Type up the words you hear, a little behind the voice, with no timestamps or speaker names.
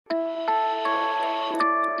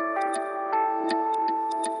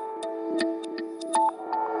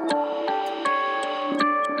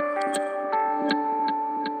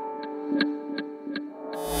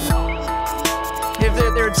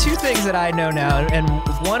two things that I know now, and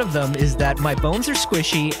one of them is that my bones are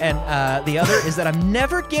squishy, and the other is that I'm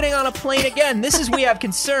never getting on a plane again. This is We Have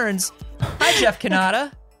Concerns. Hi, Jeff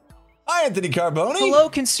Cannata. Hi, Anthony Carboni. Hello,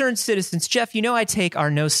 concerned citizens. Jeff, you know I take our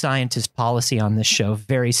no scientist policy on this show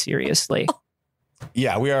very seriously.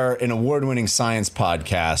 Yeah, we are an award-winning science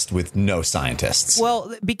podcast with no scientists.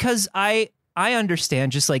 Well, because I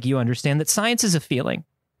understand, just like you understand, that science is a feeling.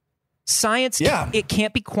 Science, it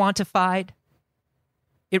can't be quantified.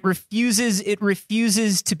 It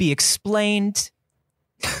refuses to be explained.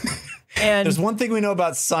 And there's one thing we know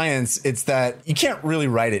about science. It's that you can't really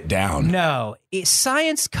write it down. No,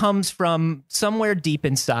 science comes from somewhere deep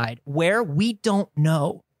inside where we don't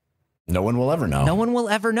know. No one will ever know. No one will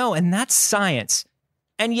ever know. And that's science.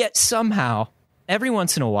 And yet somehow, every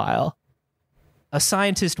once in a while, a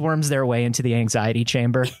scientist worms their way into the anxiety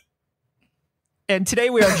chamber. And today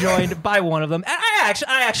we are joined by one of them. I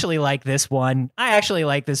actually like this one. I actually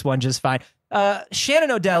like this one just fine.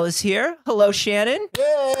 Shannon Odell is here. Hello, Shannon.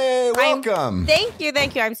 Yay, welcome. Thank you.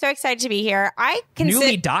 I'm so excited to be here.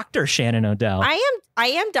 Newly Dr. Shannon Odell. I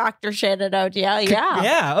am Dr. Shannon Odell, yeah.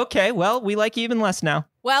 Yeah, okay. Well, we like you even less now.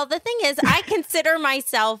 Well, the thing is, I consider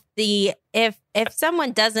myself if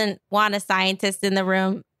someone doesn't want a scientist in the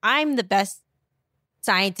room, I'm the best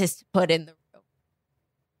scientist to put in the room.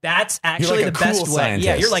 That's actually the best way. Scientist.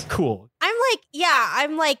 Yeah, you're like cool.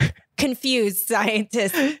 I'm like confused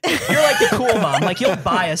scientist. You're like the cool mom. Like you'll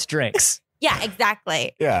buy us drinks. Yeah,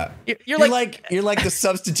 exactly. Yeah. You're like the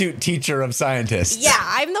substitute teacher of scientists. Yeah,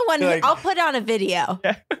 I'm the one I'll put on a video.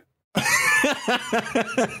 Yeah.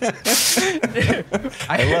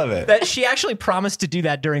 I love it. That she actually promised to do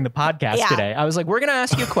that during the podcast today. I was like, we're going to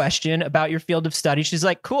ask you a question about your field of study. She's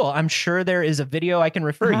like, cool. I'm sure there is a video I can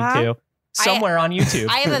refer you to somewhere on YouTube.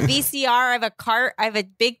 I have a VCR. I have a cart. I have a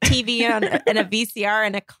big TV and a VCR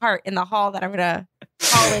and a cart in the hall that I'm going to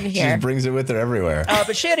haul in here. She brings it with her everywhere.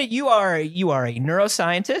 But Shannon, you are a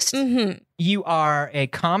neuroscientist. Mm-hmm. You are a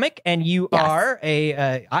comic, and you are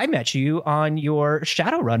I met you on your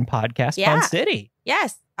Shadowrun podcast, Fun City.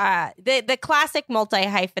 Yes. The classic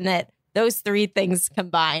multi-hyphenate, those three things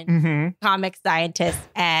combined, comic scientist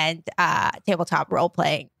and tabletop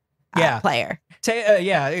role-playing player.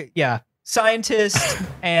 Scientist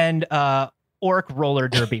and orc roller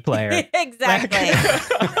derby player. Exactly.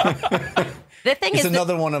 The thing is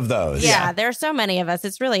another one of those. Yeah, there are so many of us.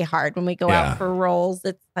 It's really hard when we go out for roles.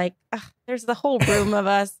 It's like, there's the whole room of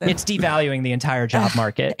us. It's devaluing the entire job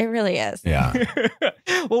market. It really is. Yeah.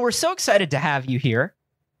 Well, we're so excited to have you here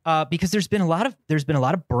because there's been a lot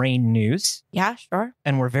of brain news. Yeah, sure.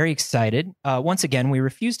 And we're very excited. Once again, we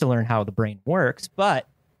refuse to learn how the brain works, but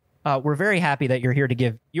we're very happy that you're here to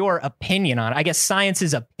give your opinion on it. I guess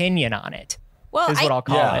science's opinion on it. Well, is what I'll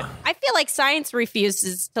call it. I feel like science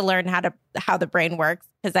refuses to learn how the brain works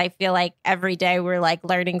because I feel like every day we're like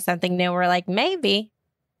learning something new. We're like, maybe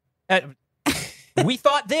we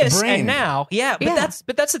thought this, and now,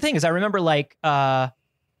 but that's the thing is I remember like I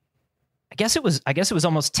guess it was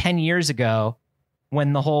almost 10 years ago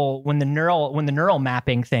when the neural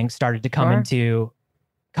mapping thing started to come into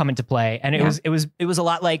play, and it was a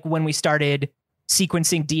lot like when we started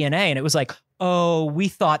sequencing DNA, and it was like, oh, we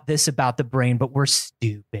thought this about the brain, but we're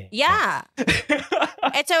stupid. Yeah.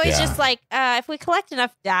 It's always just like, if we collect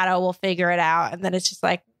enough data, we'll figure it out. And then it's just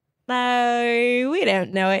like, no, we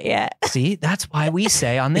don't know it yet. See, that's why we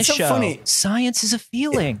say on this show, funny. Science is a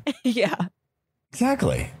feeling. Yeah.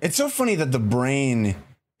 Exactly. It's so funny that the brain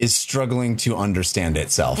is struggling to understand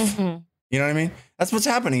itself. Mm-hmm. You know what I mean? That's what's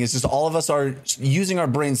happening. It's just all of us are using our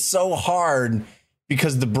brains so hard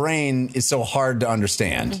because the brain is so hard to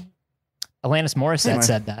understand. Mm-hmm. Alanis Morissette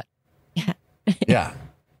said that. Yeah. Yeah.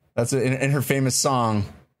 That's in her famous song,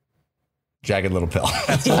 Jagged Little Pill.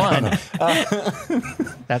 That's the one.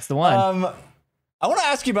 That's the one. I want to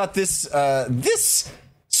ask you about this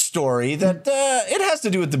story that it has to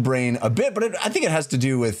do with the brain a bit, but I think it has to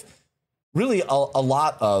do with really a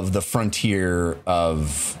lot of the frontier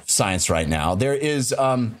of science right now. There is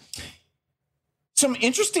some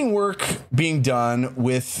interesting work being done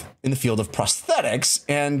in the field of prosthetics,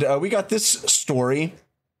 and we got this story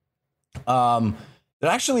that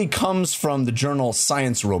actually comes from the journal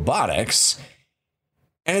Science Robotics,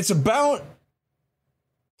 and it's about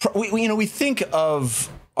we think of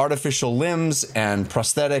artificial limbs and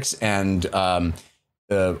prosthetics and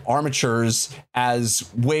armatures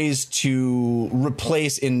as ways to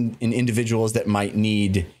replace in individuals that might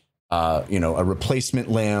need a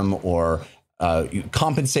replacement limb or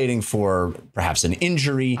compensating for perhaps an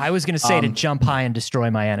injury. I was going to say to jump high and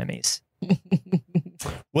destroy my enemies.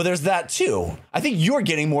 Well, there's that too. I think you're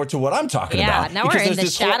getting more to what I'm talking about. Yeah, now we're in the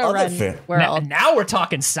Shadowrun world. Now we're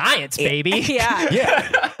talking science, baby. Yeah.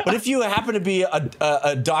 Yeah. But if you happen to be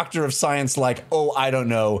a doctor of science like, I don't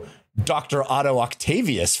know, Dr. Otto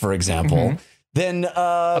Octavius, for example, then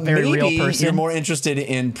very maybe real person. You're more interested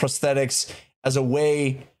in prosthetics as a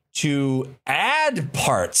way to add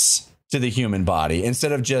parts to the human body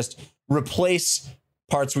instead of just replace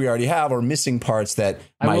parts we already have or missing parts that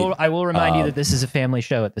I will remind you that this is a family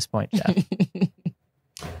show at this point, Jeff.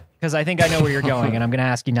 Because I think I know where you're going, and I'm going to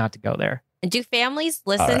ask you not to go there. And do families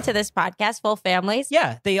listen to this podcast? Full families?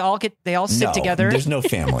 Yeah, they all sit together. There's no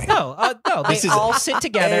family. No, they all sit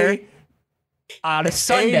together on a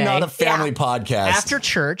Sunday. Not a family podcast. After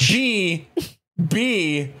church. B.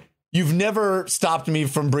 You've never stopped me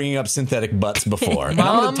from bringing up synthetic butts before. And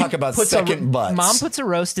I'm going to talk about second butts. Mom puts a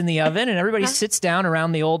roast in the oven, and everybody sits down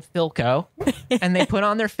around the old Philco, and they put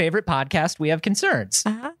on their favorite podcast, We Have Concerns.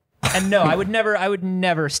 And no, I would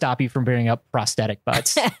never stop you from bringing up prosthetic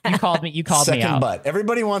butts. You called me out. Second butt.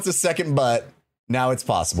 Everybody wants a second butt. Now it's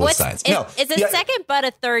possible with science. Is a second butt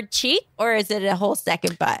a third cheek, or is it a whole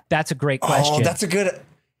second butt? That's a great question. Oh,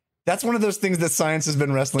 that's one of those things that science has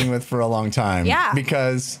been wrestling with for a long time. Yeah.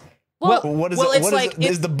 Because what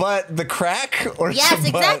is the butt the crack or yes,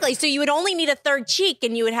 exactly. So you would only need a third cheek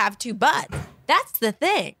and you would have two butts. That's the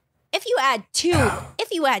thing. If you add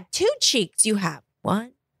two cheeks, you have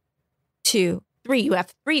 1, 2, 3. You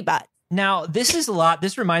have 3 butts. Now, this is a lot.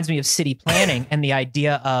 This reminds me of city planning and the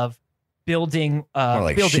idea of building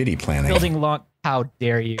shitty planning. Building long. How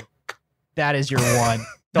dare you? That is your one.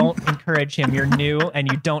 Don't encourage him. You're new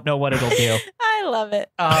and you don't know what it'll do. I love it.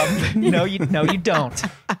 No, you don't.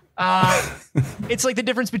 It's like the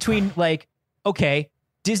difference between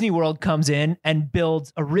Disney World comes in and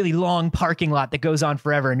builds a really long parking lot that goes on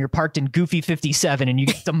forever, and you're parked in Goofy 57 and you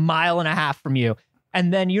get a mile and a half from you.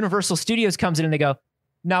 And then Universal Studios comes in and they go,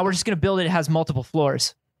 no, we're just going to build it. It has multiple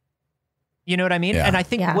floors. You know what I mean? Yeah. And I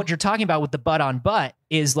think what you're talking about with the butt on butt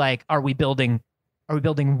is like, are we building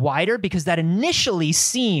wider? Because that initially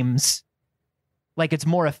seems like it's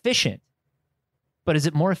more efficient. But is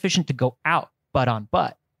it more efficient to go out butt on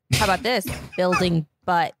butt? How about this? Building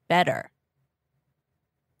butt better.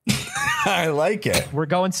 I like it. We're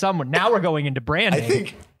going somewhere. Now we're going into branding. I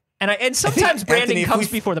think, and sometimes branding comes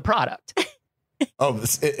before the product. Oh,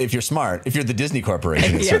 if you're smart, if you're the Disney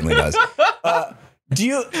Corporation, it certainly does.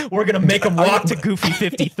 We're going to make them walk to Goofy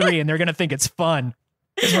 53 and they're going to think it's fun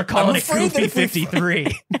because we're calling it Goofy 53.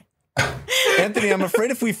 Anthony, I'm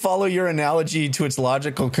afraid if we follow your analogy to its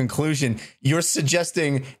logical conclusion, you're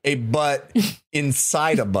suggesting a butt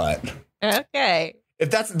inside a butt. Okay. If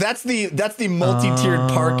that's the multi-tiered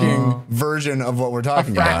parking version of what we're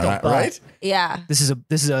talking about, right? Yeah. This is a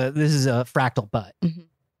fractal butt. Mm-hmm.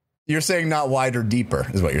 You're saying not wider, deeper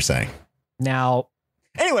is what you're saying. Now,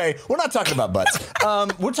 anyway, we're not talking about butts.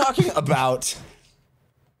 We're talking about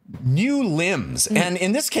new limbs, and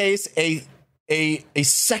in this case, a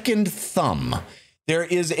second thumb. There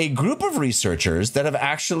is a group of researchers that have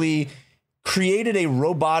actually created a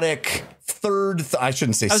robotic third. I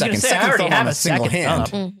shouldn't say second thumb on a single hand.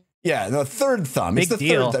 Thumb. Yeah, the third thumb. Big it's the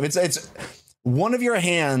deal. third thumb. It's one of your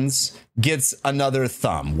hands gets another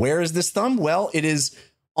thumb. Where is this thumb? Well, it is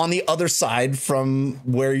on the other side from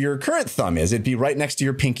where your current thumb is. It'd be right next to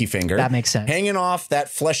your pinky finger. That makes sense. Hanging off that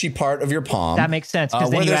fleshy part of your palm. That makes sense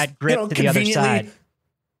because then you add grip to the other side.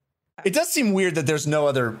 It does seem weird that there's no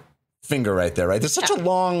other finger right there, right? There's such a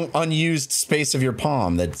long unused space of your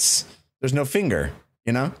palm there's no finger,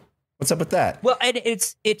 you know? What's up with that? Well, and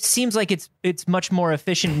it seems like it's much more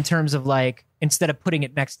efficient in terms of like instead of putting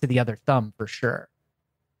it next to the other thumb for sure.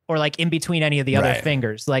 Or like in between any of the other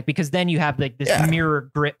fingers, like because then you have like this mirror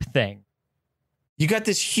grip thing. You got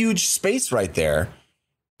this huge space right there,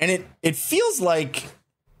 and it feels like,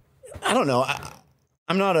 I don't know.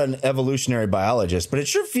 I'm not an evolutionary biologist, but it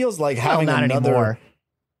sure feels like having not another. Anymore.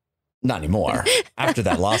 Not anymore. After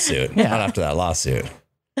that lawsuit, not after that lawsuit.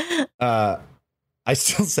 I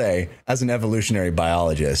still say, as an evolutionary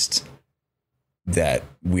biologist, that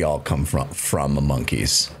we all come from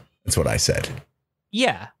monkeys. That's what I said.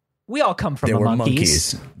 Yeah. We all come from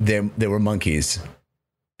monkeys. They were monkeys,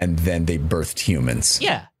 and then they birthed humans.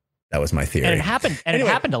 Yeah, that was my theory. And it happened. And anyway,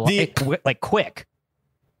 it happened a lot, like quick.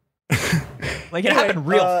 Like it happened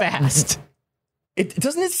real fast. It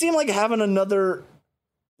doesn't it seem like having another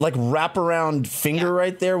like wraparound finger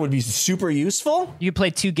right there would be super useful. You could play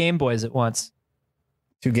 2 Game Boys at once.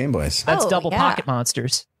 2 Game Boys. That's double pocket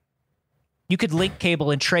monsters. You could link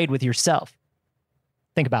cable and trade with yourself.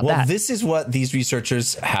 Think about that. Well, this is what these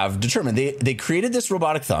researchers have determined. They created this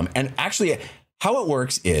robotic thumb, and actually how it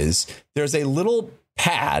works is there's a little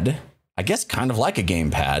pad, I guess kind of like a game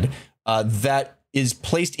pad, that is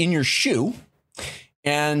placed in your shoe.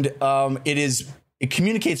 And it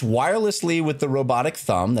communicates wirelessly with the robotic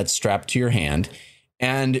thumb that's strapped to your hand.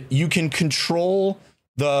 And you can control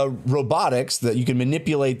the robotics, that you can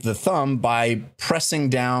manipulate the thumb by pressing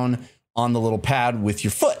down on the little pad with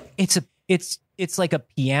your foot. It's like a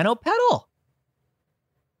piano pedal.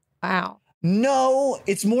 Wow. No,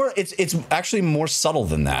 it's actually more subtle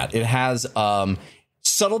than that. It has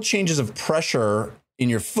subtle changes of pressure in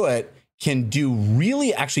your foot can do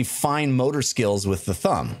really actually fine motor skills with the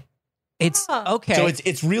thumb. It's okay. So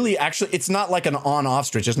it's really actually, it's not like an on-off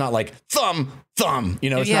switch. It's not like thumb.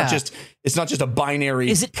 It's not just a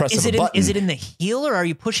binary press of a button. Is it in the heel, or are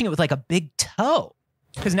you pushing it with like a big toe?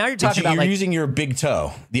 Because now you're talking about you're using your big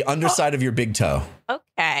toe, the underside of your big toe.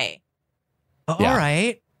 Okay. All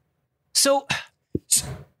right. So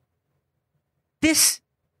this,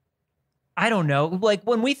 I don't know. Like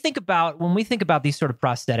when we think about these sort of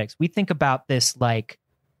prosthetics, we think about this like,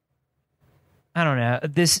 I don't know,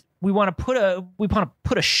 this. We want to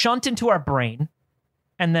put a shunt into our brain,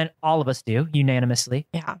 and then all of us do unanimously.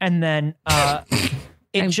 Yeah. And then I'm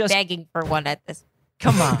begging for one at this.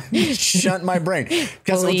 Come on, shunt my brain.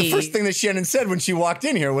 Because the first thing that Shannon said when she walked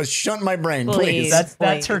in here was "shunt my brain, please."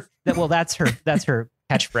 That's her. Well, that's her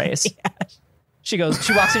catchphrase. Yeah. She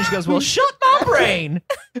walks in. She goes, "Well, shut my brain."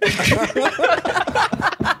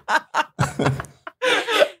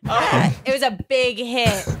 It was a big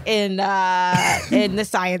hit in the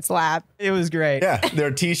science lab. It was great. Yeah, there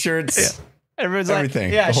are T-shirts. Yeah. Everyone's everything.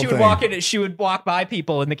 Like, yeah, she would walk in. She would walk by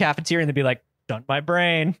people in the cafeteria and they'd be like, "Shunt my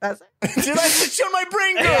brain." That's it. Did I say "shut my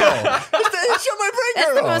brain, girl"? Shut my brain,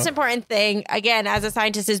 girl. That's the most important thing. Again, as a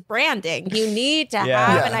scientist, is branding. You need to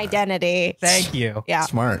have an identity. Thank you. Yeah,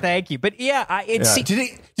 smart. Thank you. But did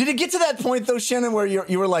it get to that point though, Shannon, where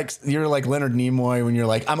you're like Leonard Nimoy when you're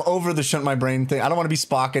like, I'm over the "shunt my brain" thing. I don't want to be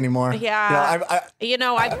Spock anymore. Yeah.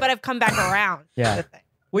 But I've come back around. Yeah.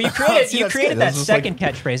 Well, you created that second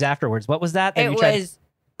catchphrase afterwards. What was that? It was,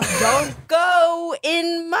 "Don't go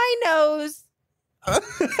in my nose."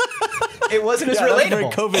 It wasn't as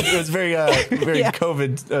relatable. It was very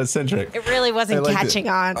COVID centric. It really wasn't catching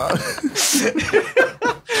on.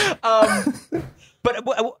 But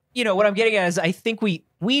what I'm getting at is, I think we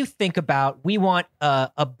want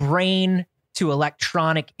a brain to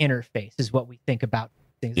electronic interface is what we think about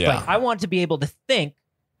things. Yeah. Like I want to be able to think,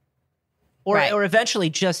 or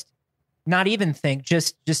eventually just not even think,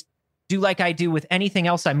 just do like I do with anything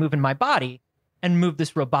else I move in my body, and move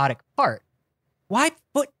this robotic part. Why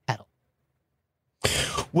foot pedal?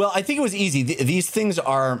 Well, I think it was easy. These things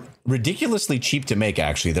are ridiculously cheap to make,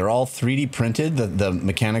 actually. They're all 3D printed, the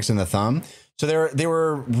mechanics in the thumb. So they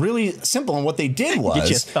were really simple. And what they did was... Get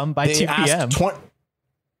your thumb by 2 p.m.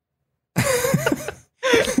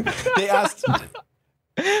 They asked...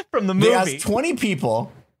 From the movie. They asked 20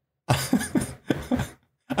 people...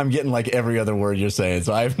 I'm getting like every other word you're saying,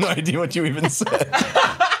 so I have no idea what you even said.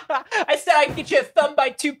 I said I can get you a thumb by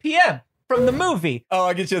 2 p.m. from the movie. Oh,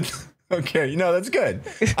 I get you. Okay, that's good.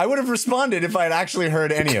 I would have responded if I had actually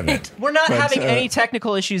heard any of it. We're not having any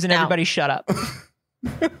technical issues, and everybody shut up.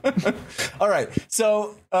 All right.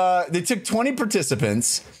 So they took 20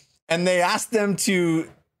 participants, and they asked them to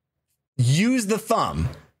use the thumb,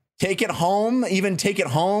 take it home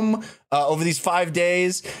over these 5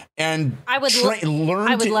 days, and I would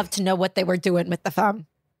love to know what they were doing with the thumb.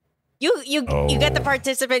 You get the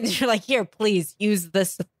participants. You're like, here, please use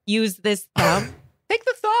this thumb. Take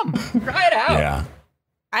the thumm. Try it out. Yeah.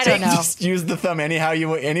 I don't know. Just use the thumb any way you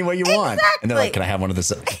want. Exactly. And they're like, can I have one of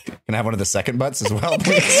the second butts as well,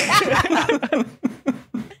 please?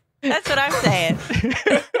 That's what I'm saying.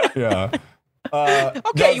 Yeah.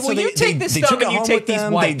 Okay, you take this thumb and you take these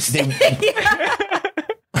wipes.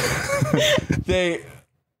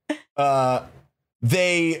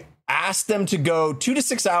 They asked them to go 2 to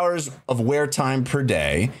 6 hours of wear time per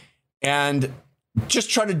day, and just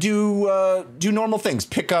try to do normal things.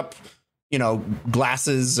 Pick up,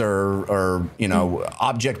 glasses or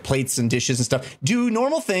object plates and dishes and stuff. Do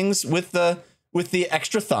normal things with the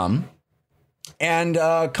extra thumb, and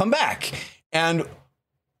come back. And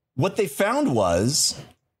what they found was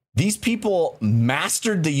these people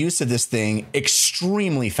mastered the use of this thing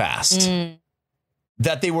extremely fast.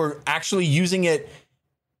 That they were actually using it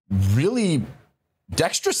really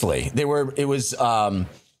dexterously. They were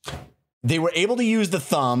able to use the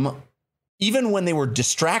thumb even when they were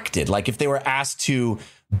distracted. Like if they were asked to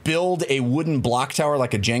build a wooden block tower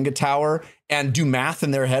like a Jenga tower and do math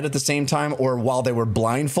in their head at the same time, or while they were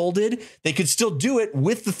blindfolded, they could still do it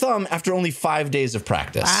with the thumb after only 5 days of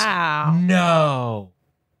practice. Wow.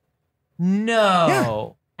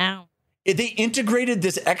 No. Ow. They integrated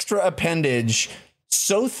this extra appendage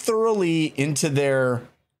so thoroughly into their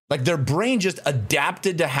brain just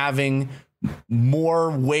adapted to having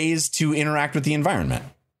more ways to interact with the environment.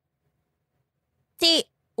 See,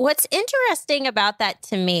 what's interesting about that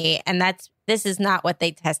to me, and this is not what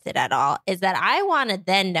they tested at all, is that I want to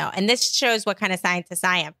then know, and this shows what kind of scientist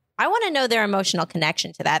I am. I want to know their emotional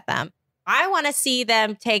connection to that thumb. I want to see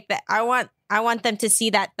them take that. I want them to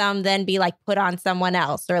see that thumb then be like put on someone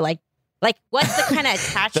else, or like what's the kind of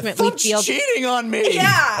attachment we feel? Cheating on me.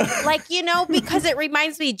 Yeah, because it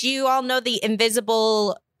reminds me. Do you all know the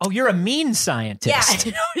invisible? Oh, you're a mean scientist.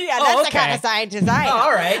 Yeah, that's the kind of scientist I am. Oh,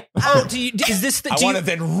 all right. Is this the? I want to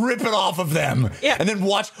then rip it off of them, and then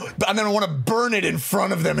watch, and then I want to burn it in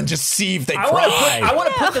front of them and just see if they cry. I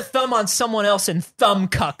want to put the thumb on someone else and thumb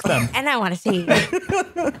cuck them. And I want to see.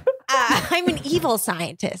 I'm an evil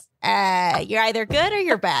scientist. You're either good or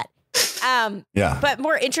you're bad. But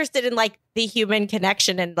more interested in like the human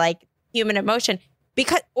connection and like human emotion,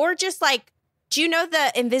 do you know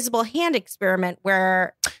the invisible hand experiment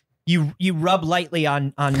where you rub lightly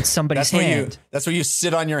on somebody's hand? That's where you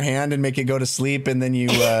sit on your hand and make it go to sleep, and then you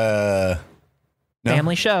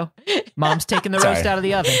family show. Mom's taking the roast out of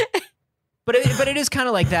the oven. But it is kind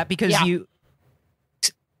of like that because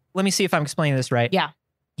let me see if I'm explaining this right. Yeah.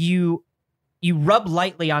 You rub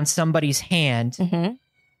lightly on somebody's hand,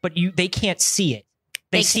 but they can't see it.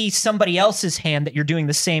 They see somebody else's hand that you're doing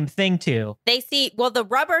the same thing to. The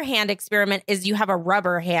rubber hand experiment is you have a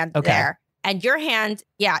rubber hand there. And your hand,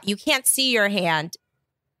 you can't see your hand.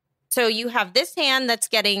 So you have this hand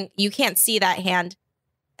you can't see that hand,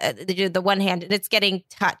 the one hand, and it's getting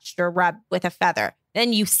touched or rubbed with a feather.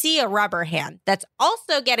 Then you see a rubber hand that's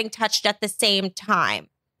also getting touched at the same time.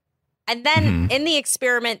 And then in the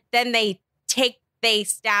experiment, then they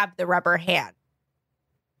stab the rubber hand.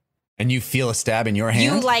 And you feel a stab in your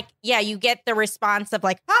hand? You get the response of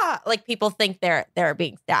like people think they're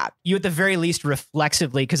being stabbed. You at the very least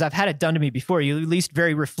reflexively, because I've had it done to me before, you at least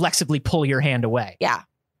very reflexively pull your hand away. Yeah.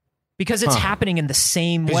 Because it's happening in the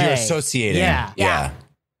same way. Because you're associating. Yeah.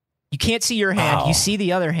 You can't see your hand, you see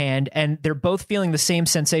the other hand, and they're both feeling the same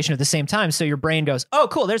sensation at the same time. So your brain goes, oh,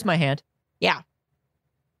 cool, there's my hand. Yeah.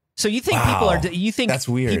 So you think that's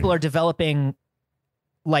weird. People are developing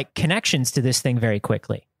like connections to this thing very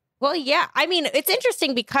quickly. Well, yeah. I mean, it's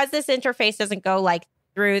interesting because this interface doesn't go like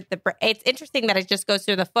through it's interesting that it just goes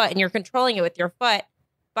through the foot and you're controlling it with your foot.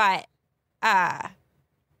 But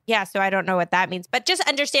so I don't know what that means. But just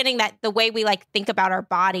understanding that the way we like think about our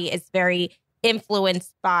body is very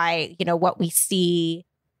influenced by, what we see,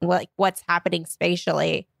 like what's happening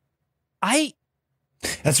spatially. I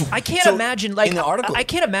can't imagine like in the article. I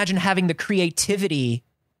can't imagine having the creativity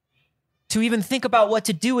to even think about what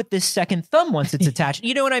to do with this second thumb once it's attached.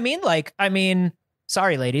 You know what I mean?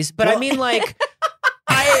 Sorry, ladies, but I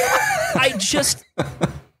just,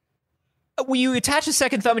 when you attach a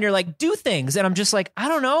second thumb and you're like, do things. And I'm just like, I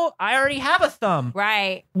don't know. I already have a thumb.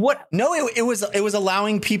 Right. What? No, it was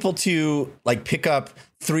allowing people to like pick up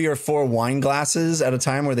 3 or 4 wine glasses at a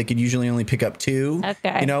time where they could usually only pick up 2,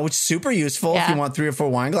 okay. Which is super useful if you want 3 or 4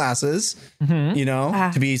 wine glasses,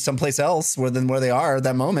 to be someplace else than where they are at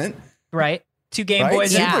that moment. Right. 2 Game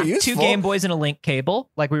Boys, 2 Game Boys and a link cable,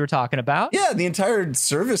 like we were talking about. Yeah, the entire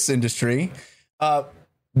service industry.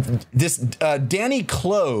 This Danny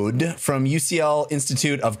Claude from UCL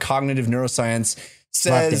Institute of Cognitive Neuroscience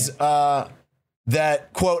says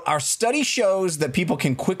that, quote, our study shows that people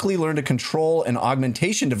can quickly learn to control an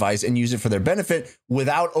augmentation device and use it for their benefit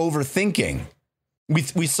without overthinking.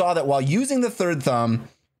 We saw that while using the third thumb,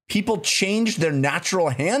 people changed their natural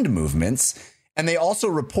hand movements. And they also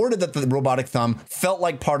reported that the robotic thumb felt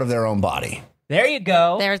like part of their own body. There you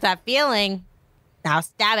go. There's that feeling. Now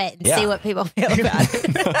stab it and see what people feel about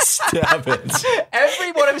it. Stab it.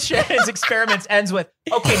 Every one of Shannon's experiments ends with,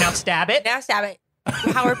 okay, now stab it. Now stab it.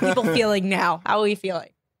 How are people feeling now? How are we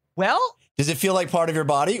feeling? Well, does it feel like part of your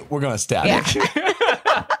body? We're going to stab it.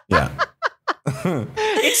 Yeah.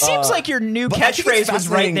 It seems like your new catchphrase was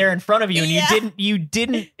right there in front of you, and you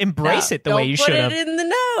didn't embrace it the way you should have. Put it in the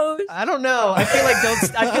nose. I don't know. I feel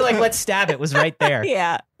like let's stab it was right there.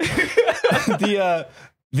 Yeah.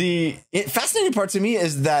 The fascinating part to me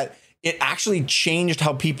is that it actually changed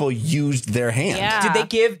how people used their hand. Yeah. Did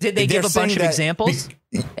they give a bunch of examples?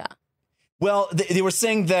 Yeah. Well, they were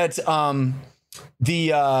saying that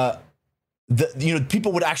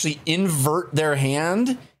people would actually invert their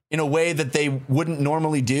hand in a way that they wouldn't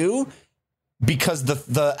normally do because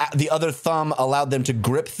the other thumb allowed them to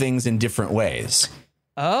grip things in different ways.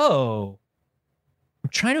 Oh, I'm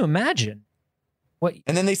trying to imagine what.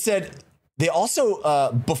 And then they said they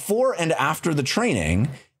also before and after the training,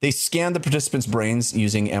 they scanned the participants' brains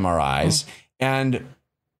using MRIs, and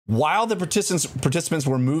while the participants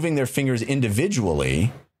were moving their fingers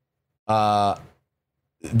individually,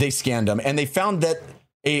 they scanned them, and they found that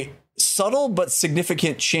a subtle but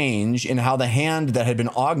significant change in how the hand that had been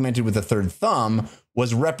augmented with a third thumb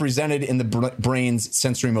was represented in the brain's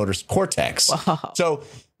sensory motor cortex. Wow. So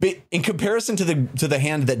in comparison to the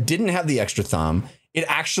hand that didn't have the extra thumb, it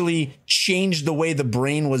actually changed the way the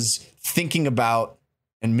brain was thinking about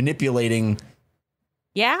and manipulating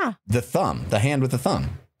the hand with the thumb.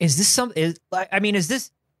 Is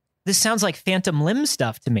this this sounds like phantom limb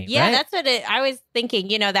stuff to me, Yeah, right? that's what I was thinking.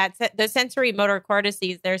 That the sensory motor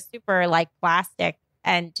cortices, they're super like plastic.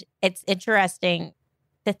 And it's interesting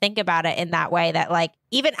to think about it in that way that like,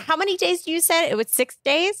 even how many days do you said? It was 6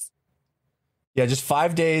 days? Yeah, just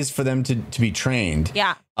 5 days for them to be trained.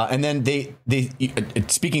 Yeah. And then they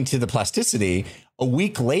speaking to the plasticity, a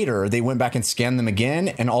week later, they went back and scanned them again,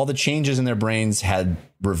 and all the changes in their brains had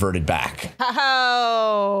reverted back.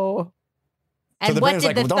 Oh. And so what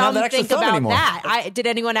did the thumb think about anymore. that? Did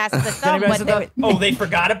anyone ask the thumb? They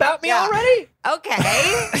forgot about me already?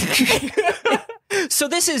 Okay. So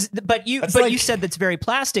this is, you said that's very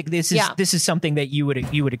plastic. This is something that you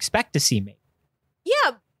would expect to see me.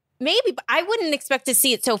 Yeah, maybe, but I wouldn't expect to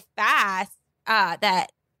see it so fast.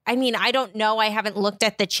 I don't know. I haven't looked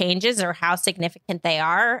at the changes or how significant they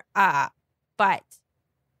are. But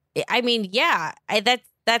I mean, yeah,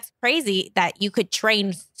 that's crazy that you could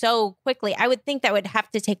train so quickly. I would think that would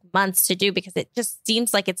have to take months to do because it just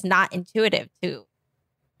seems like it's not intuitive to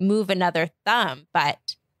move another thumb.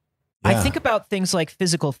 But I think about things like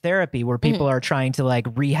physical therapy where people are trying to like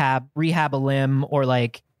rehab a limb or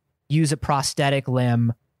like use a prosthetic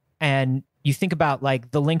limb. And you think about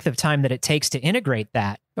like the length of time that it takes to integrate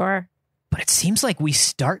that. Sure. But it seems like we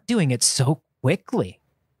start doing it so quickly.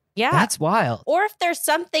 Yeah. That's wild. Or if there's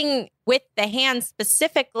something with the hand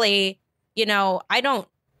specifically, I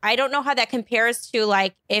don't know how that compares to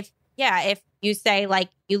like if you say like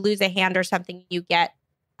you lose a hand or something, you get,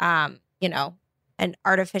 an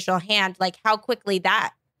artificial hand, like how quickly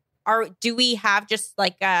do we have just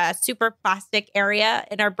like a super plastic area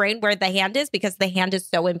in our brain where the hand is because the hand is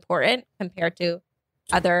so important compared to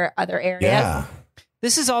other areas? Yeah.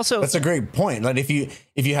 This is also, that's a great point. Like if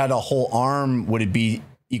you had a whole arm, would it be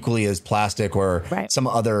equally as plastic or some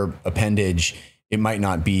other appendage? It might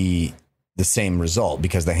not be the same result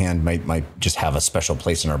because the hand might just have a special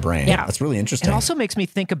place in our brain. Yeah. That's really interesting. It also makes me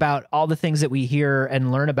think about all the things that we hear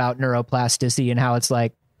and learn about neuroplasticity and how it's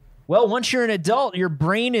like, well, once you're an adult, your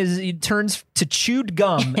brain it turns to chewed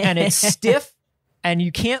gum and it's stiff and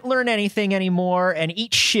you can't learn anything anymore and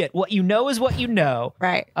eat shit. What you know is what you know.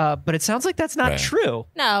 Right. But it sounds like that's not true.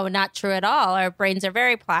 No, not true at all. Our brains are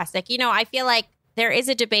very plastic. I feel like there is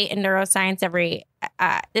a debate in neuroscience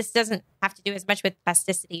this doesn't have to do as much with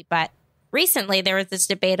plasticity, but recently there was this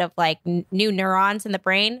debate of like new neurons in the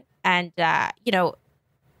brain. And,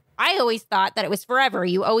 I always thought that it was forever.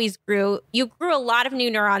 You grew a lot of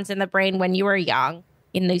new neurons in the brain when you were young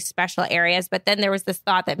in these special areas. But then there was this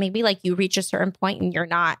thought that maybe like you reach a certain point and you're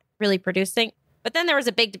not really producing. But then there was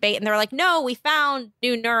a big debate and they were like, no, we found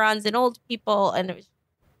new neurons in old people. And it was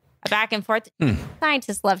a back and forth.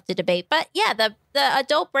 Scientists love to debate. But yeah, the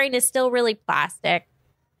adult brain is still really plastic.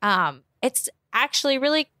 It's actually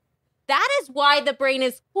really, that is why the brain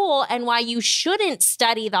is cool and why you shouldn't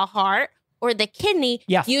study the heart or the kidney.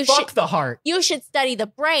 Yeah, fuck the heart. You should study the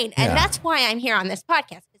brain. And that's why I'm here on this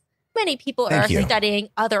podcast. Many people are studying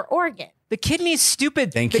other organs. The kidney's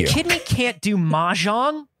stupid. The kidney can't do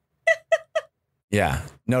mahjong. Yeah.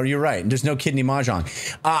 No, you're right. There's no kidney mahjong.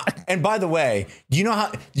 And by the way, do you know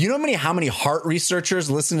how many heart researchers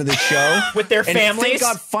listen to this show with their families? Thank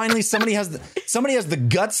God, finally somebody has the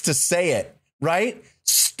guts to say it, right?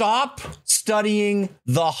 Stop studying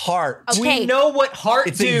the heart. Okay. We know what heart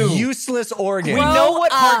do. It's a useless organ. We know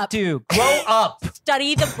what heart do. Grow up.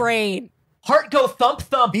 Study the brain. Heart go thump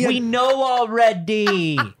thump. We know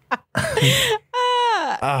already.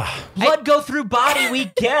 Blood go through body. We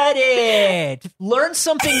get it. Learn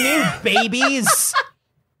something new, babies.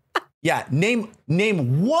 Yeah, name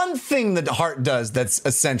one thing that the heart does that's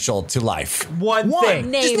essential to life. One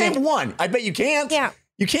thing. Just name one. I bet you can't. Yeah.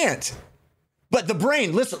 You can't. But the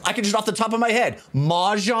brain, listen, I can just off the top of my head.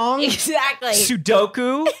 Mahjong. Exactly.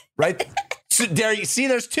 Sudoku. Right? So there you see,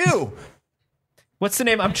 there's two. What's the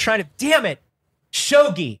name? I'm trying to, damn it.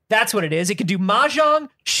 Shogi. That's what it is. It can do mahjong,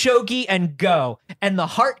 shogi, and go. And the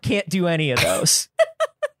heart can't do any of those.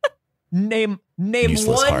 Name Useless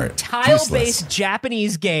one heart. tile-based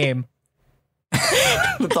Japanese game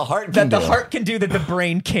that the heart can do that the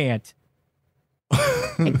brain can't.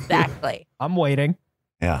 Exactly. I'm waiting.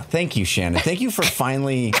 Yeah. Thank you, Shannon. Thank you for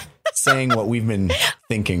finally saying what we've been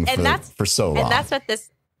thinking for so long. And that's what this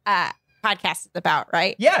podcast is about,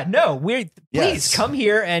 right? Yeah, no, please come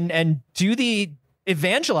here and do the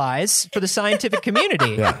evangelize for the scientific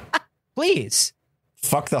community. Yeah. Please.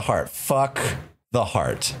 Fuck the heart. Fuck the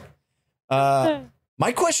heart.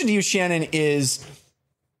 My question to you, Shannon, is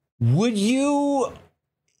would you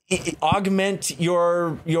augment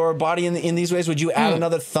your body in these ways? Would you add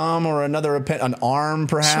another thumb or an arm,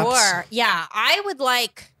 perhaps? Sure. Yeah, I would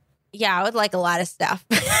like a lot of stuff.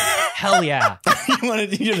 Hell yeah. You want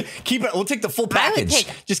to keep it? We'll take the full package.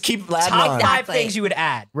 Just keep adding on. Top 5 things you would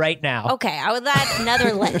add right now. Okay, I would add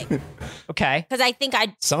another leg. Okay. Because I think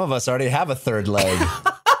Some of us already have a third leg.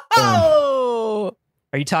 Oh.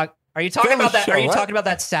 Are you talking about that? Are you talking about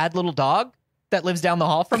that sad little dog that lives down the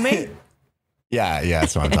hall from me? Yeah,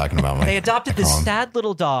 that's what I'm talking about. They adopted this sad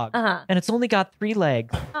little dog, and it's only got 3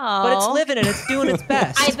 legs, but it's living and it's doing its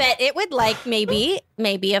best. I bet it would like maybe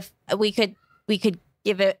if we could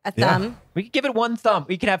give it a thumb. Yeah. We could give it 1 thumb.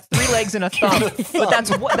 We could have 3 legs and a thumb, but that's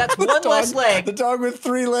one less leg. The dog with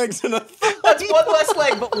 3 legs and a thumb. That's 1 less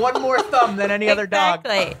leg, but 1 more thumb than any other dog.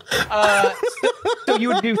 Exactly. So you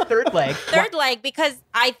would do third leg. Third leg because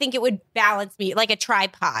I think it would balance me like a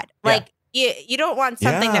tripod. Like you don't want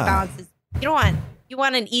something that balances. You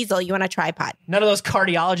want an easel. You want a tripod. None of those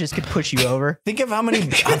cardiologists could push you over. Think of how you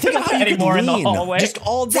could more lean in the hallway. just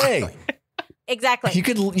all day. Exactly. You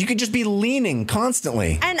could just be leaning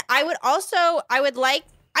constantly. And I would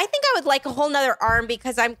like a whole nother arm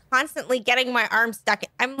because I'm constantly getting my arm stuck.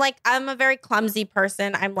 I'm a very clumsy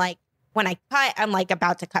person. I'm like, when I cut, I'm like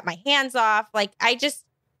about to cut my hands off. Like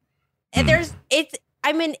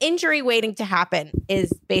I'm an injury waiting to happen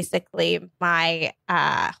is basically my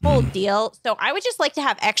whole deal. So I would just like to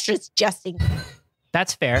have extras just in case.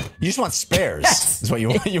 That's fair. You just want spares. Yes. Is what you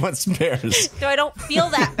want. You want spares. So I don't feel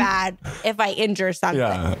that bad if I injure something.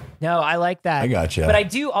 Yeah. No, I like that. I gotcha. But I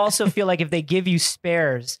do also feel like if they give you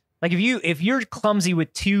spares, like if you're clumsy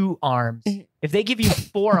with 2 arms, if they give you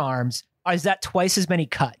 4 arms, is that twice as many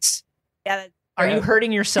cuts? Yeah. That's Are you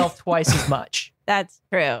hurting yourself twice as much? That's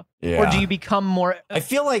true. Yeah. Or do you become more? I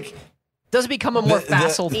feel like does it become a more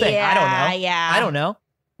facile thing? Yeah, I don't know. Yeah. I don't know.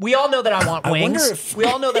 We all know that I want wings. We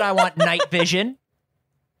all know that I want night vision.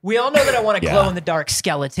 We all know that I want a glow in the dark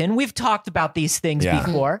skeleton. We've talked about these things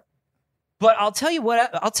before. But I'll tell you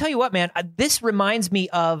what, man. This reminds me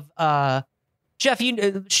of Jeff.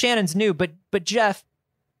 Shannon's new, but Jeff,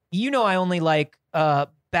 I only like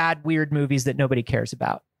bad, weird movies that nobody cares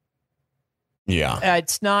about. Yeah.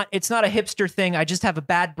 It's not a hipster thing. I just have a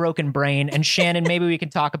bad, broken brain. And Shannon, maybe we can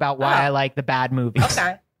talk about why I like the bad movies.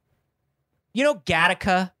 Okay.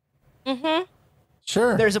 Gattaca? Mm-hmm.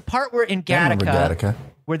 Sure. There's a part where in Gattaca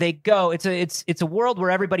where they go, it's a world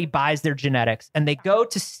where everybody buys their genetics, and they go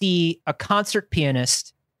to see a concert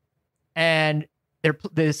pianist, and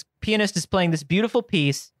this pianist is playing this beautiful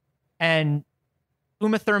piece, and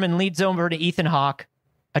Uma Thurman leads over to Ethan Hawke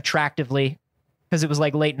attractively, because it was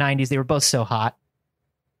like late 90s. They were both so hot.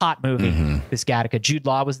 Hot movie, this Gattaca. Jude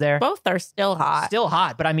Law was there. Both are still hot. Still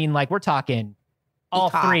hot, but I mean, like, we're talking all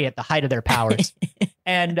 3 at the height of their powers.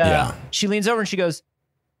 And she leans over and she goes,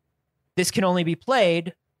 "This can only be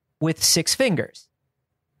played with 6 fingers.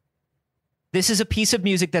 This is a piece of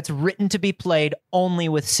music that's written to be played only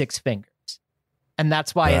with 6 fingers. And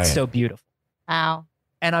that's why it's so beautiful." Wow.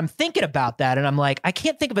 And I'm thinking about that, and I'm like, I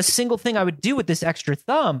can't think of a single thing I would do with this extra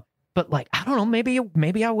thumb. But like, I don't know,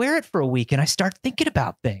 maybe I wear it for a week and I start thinking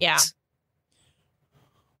about things. Yeah.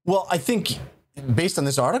 Well, I think based on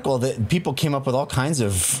this article that people came up with all kinds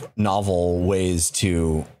of novel ways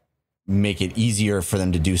to make it easier for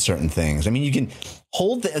them to do certain things. I mean, you can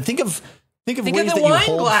hold think of ways that you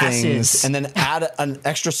hold things and then add an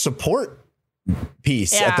extra support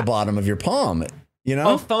piece at the bottom of your palm.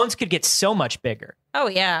 Oh, phones could get so much bigger. Oh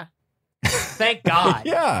yeah. Thank God.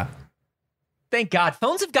 Yeah. Thank God.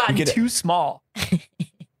 Phones have gotten too small.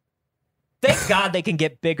 Thank God they can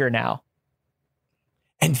get bigger now.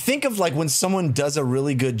 And think of like when someone does a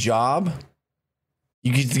really good job,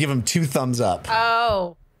 you could give them 2 thumbs up.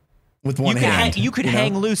 Oh. With one hand. You could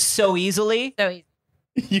hang loose so easily. So easy.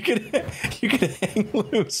 You could hang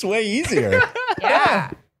loose way easier.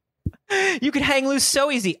 Yeah. You could hang loose so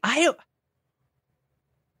easy. I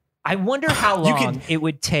wonder how long it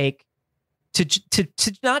would take to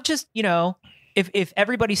not just, if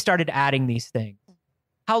everybody started adding these things,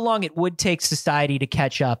 how long it would take society to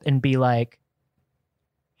catch up and be like,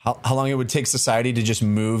 how long it would take society to just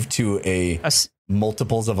move to a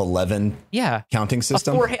multiples of 11 counting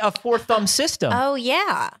system? A four thumb system. Oh,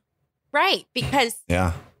 yeah. Right. Because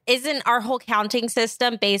isn't our whole counting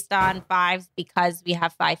system based on fives because we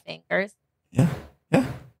have 5 fingers? Yeah. Yeah.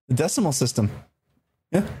 The decimal system.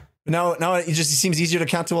 Yeah. But now it just seems easier to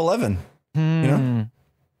count to 11. You know?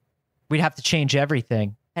 We'd have to change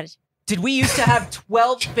everything. Did we used to have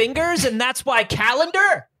 12 fingers and that's why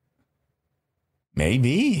calendar?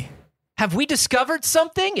 Maybe. Have we discovered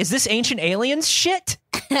something? Is this ancient aliens shit?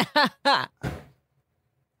 Well,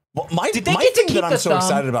 my thing that I'm so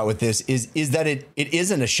excited about with this is that it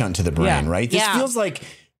isn't a shunt to the brain, right? This feels like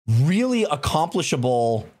really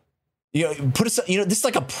accomplishable. This is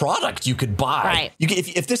like a product you could buy. Right. You can,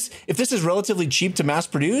 if this is relatively cheap to mass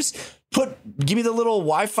produce, give me the little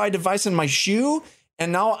Wi-Fi device in my shoe,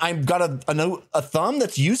 and now I've got a thumb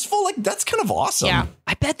that's useful. Like, that's kind of awesome. Yeah.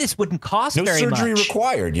 I bet this wouldn't cost no very much. surgery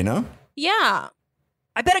required, you know? Yeah.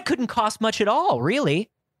 I bet it couldn't cost much at all, really.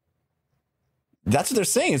 That's what they're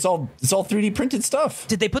saying. It's all 3D printed stuff.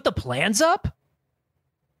 Did they put the plans up?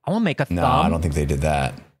 I want to make a thumb. No, I don't think they did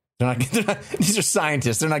that. They're not, these are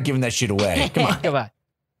scientists. They're not giving that shit away. Come on. Come on.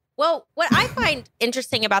 Well, what I find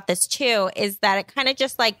interesting about this, too, is that it kind of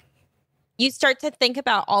just like you start to think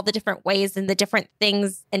about all the different ways and the different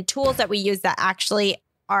things and tools that we use that actually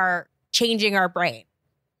are changing our brain.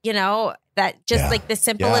 You know, that just like the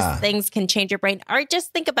simplest things can change your brain. Or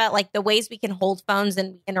just think about like the ways we can hold phones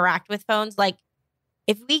and interact with phones. Like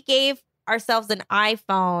if we gave ourselves an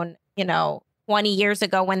iPhone, 20 years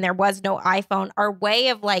ago when there was no iPhone, our way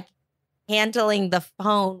of like handling the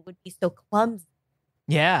phone would be so clumsy.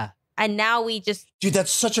 Yeah. And now we just... Dude,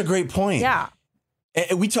 that's such a great point. Yeah.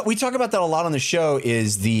 We talk about that a lot on the show,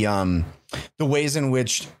 is the ways in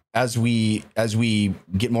which as we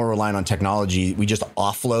get more reliant on technology, we just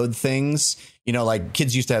offload things. Like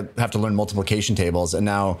kids used to have to learn multiplication tables, and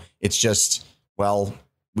now it's just, well,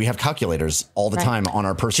 we have calculators all the time on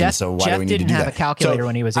our person. So why do we need to do that? Jeff didn't have a calculator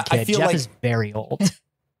when he was a kid. Jeff is very old.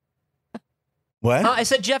 What? I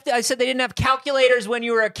said they didn't have calculators when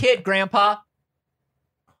you were a kid, Grandpa.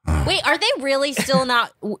 Wait, are they really still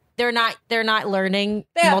not? They're not learning.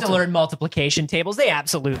 They have to learn multiplication tables. They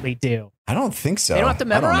absolutely do. I don't think so. They don't have to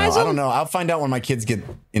memorize them? I don't know. I'll find out when my kids get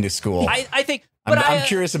into school. I think. I'm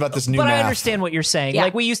curious about this new math. But I understand what you're saying. Yeah.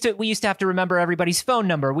 Like we used to have to remember everybody's phone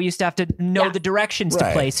number. We used to have to know the directions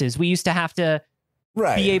to places. We used to have to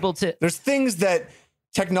be able to. There's things that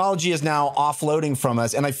technology is now offloading from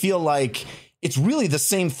us, and I feel like it's really the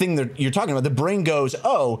same thing that you're talking about. The brain goes,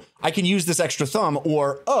 oh, I can use this extra thumb,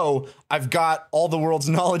 or, oh, I've got all the world's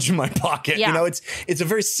knowledge in my pocket. Yeah. It's a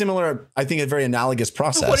very similar, I think, a very analogous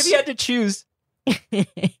process. What if you had to choose?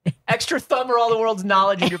 Extra thumb or all the world's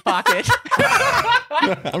knowledge in your pocket?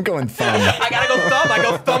 I'm going thumb. I gotta go thumb. I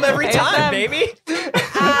go thumb every time, baby.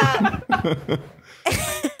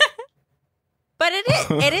 But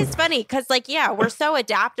it is funny because, like, we're so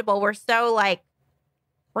adaptable. We're so, like,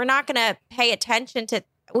 we're not going to pay attention to,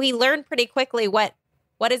 we learn pretty quickly what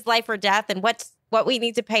is life or death and what we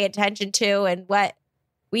need to pay attention to and what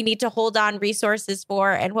we need to hold on resources for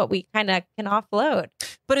and what we kind of can offload.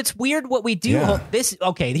 But it's weird what we do. Yeah.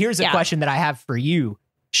 Here's a question that I have for you,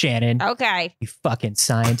 Shannon. Okay. You fucking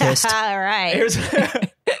scientist. All right.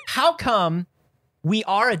 How come we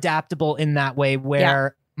are adaptable in that way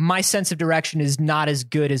where my sense of direction is not as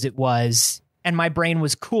good as it was and my brain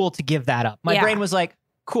was cool to give that up? My brain was like,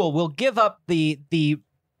 cool, we'll give up the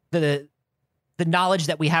knowledge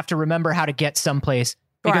that we have to remember how to get someplace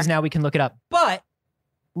because now we can look it up. But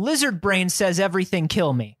lizard brain says everything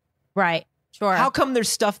kill me. Right. Sure. How come there's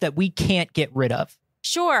stuff that we can't get rid of?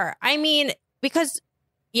 Sure. I mean, because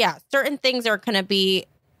certain things are going to be,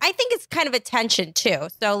 I think it's kind of attention too.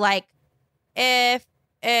 So like if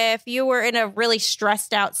you were in a really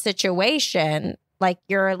stressed out situation, like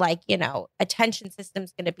you're like, attention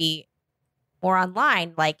system's going to be more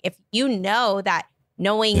online. Like if you know that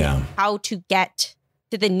knowing how to get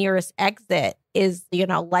to the nearest exit is,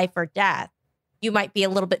 life or death, you might be a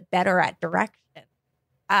little bit better at direction.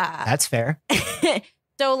 That's fair.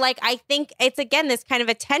 So like, I think it's, again, this kind of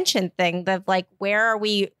attention thing of like, where are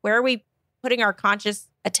we putting our conscious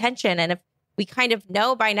attention? And if we kind of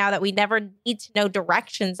know by now that we never need to know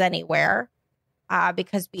directions anywhere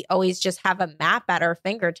because we always just have a map at our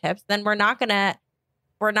fingertips, then we're not gonna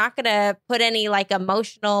put any like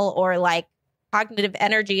emotional or like cognitive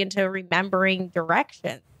energy into remembering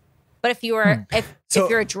directions. But if you're if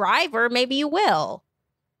you're a driver, maybe you will.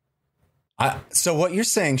 So what you're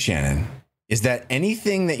saying, Shannon, is that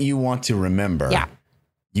anything that you want to remember,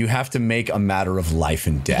 you have to make a matter of life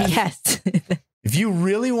and death. Yes. If you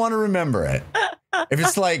really want to remember it, if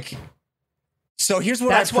it's like, so here's what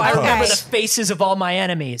That's why I propose. remember the faces of all my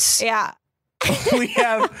enemies. Yeah. we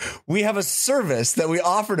have a service that we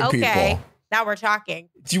offer to people. Now we're talking.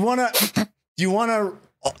 Do you want to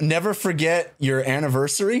never forget your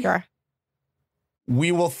anniversary? Sure.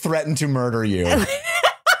 We will threaten to murder you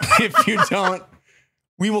if you don't.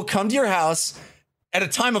 We will come to your house at a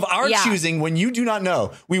time of our choosing when you do not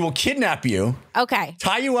know. We will kidnap you. Okay.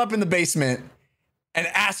 Tie you up in the basement and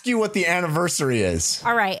ask you what the anniversary is.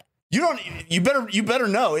 All right. You better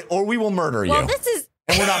know it, or we will murder you. Well, this is.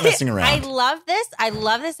 And we're not messing around. I love this. I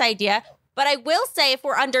love this idea. But I will say, if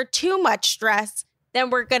we're under too much stress, then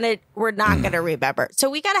we're not gonna remember. So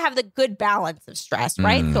we got to have the good balance of stress,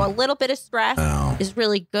 right? So a little bit of stress is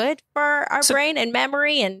really good for our brain and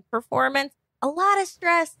memory and performance. A lot of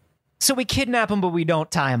stress. So we kidnap him, but we don't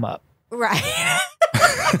tie him up. Right.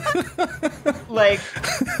 Like,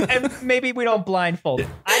 and maybe we don't blindfold him.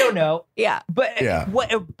 I don't know. Yeah. But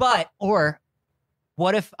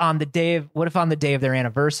what if on the day of their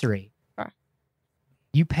anniversary,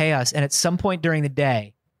 you pay us, and at some point during the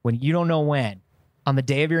day, when you don't know when, on the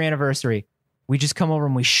day of your anniversary, we just come over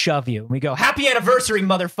and we shove you and we go, "Happy anniversary,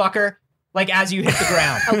 motherfucker!" Like as you hit the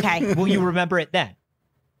ground. Okay. Will you remember it then?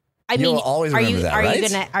 I mean, You'll always remember that,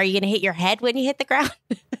 right? Are you gonna hit your head when you hit the ground?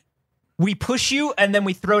 We push you and then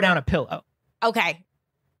we throw down a pillow. Okay.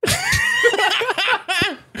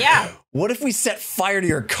 Yeah. What if we set fire to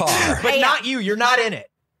your car? But not you. You're not in it.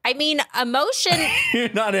 I mean, emotion.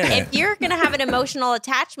 You're not in it. If you're going to have an emotional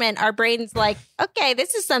attachment, our brain's like, okay,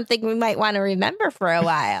 this is something we might want to remember for a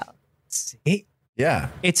while. See? Yeah.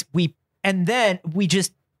 And then we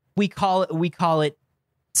call it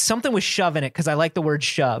something with shove in it, because I like the word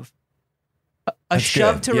shove. A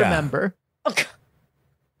shove good. to remember.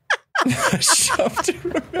 Shove to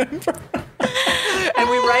remember. And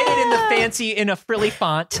we write it in a frilly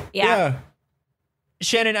font. Yeah.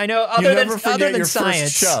 Shannon, I know other than your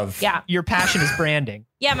science, first shove. Yeah. Your passion is branding.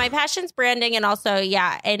 Yeah, my passion's branding, and also,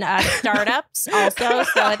 and startups also.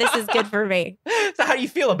 So this is good for me. So how do you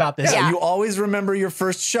feel about this? Yeah, you always remember your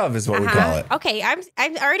first shove is what we call it. Okay,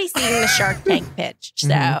 I'm already seeing the Shark Tank pitch.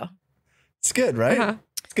 So It's good, right?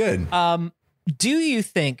 It's good. Do you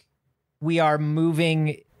think we are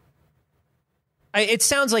moving? It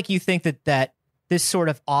sounds like you think that this sort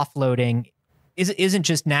of offloading isn't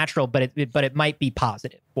just natural, but it might be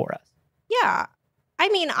positive for us. Yeah. I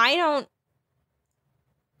mean, I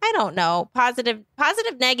don't know. Positive,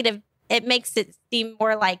 negative, it makes it seem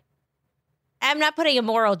more like I'm not putting a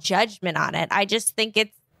moral judgment on it. I just think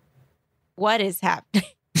it's what is happening.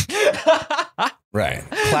 Right.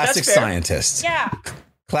 Classic scientist. Yeah.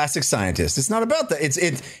 Classic scientist. It's not about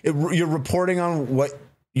that. You're reporting on what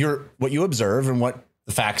you observe and what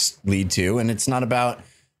the facts lead to, and it's not about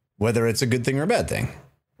whether it's a good thing or a bad thing.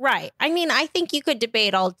 Right. I mean, I think you could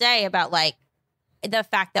debate all day about like the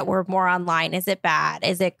fact that we're more online. Is it bad?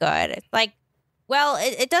 Is it good? It's like, well,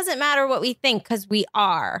 it doesn't matter what we think because we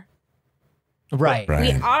are. Right.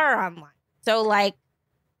 We are online. So like,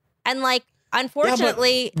 and like,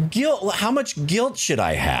 unfortunately, yeah, guilt. How much guilt should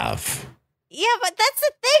I have? Yeah, but that's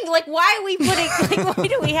the thing. Like, why are we putting? Like, why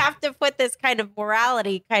do we have to put this kind of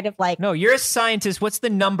morality? Kind of like, no, you're a scientist. What's the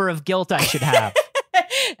number of guilt I should have?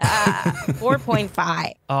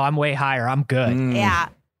 4.5. Oh, I'm way higher. I'm good. Yeah,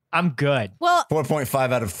 I'm good. Well,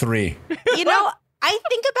 4.5 out of 3. You know, I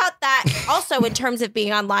think about that also in terms of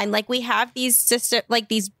being online. Like, we have these system, like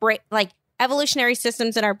these like evolutionary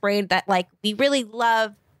systems in our brain that like we really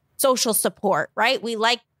love social support, right? We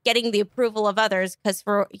like getting the approval of others because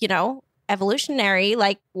for evolutionary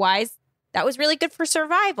like wise, that was really good for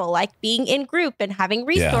survival, like being in group and having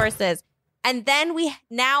resources. Yeah. And then we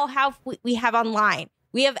now have online.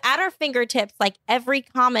 We have at our fingertips like every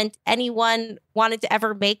comment anyone wanted to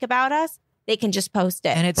ever make about us, they can just post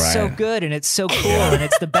it. And it's so good and it's so cool and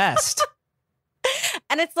it's the best.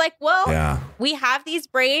 And it's like, well, we have these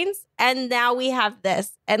brains and now we have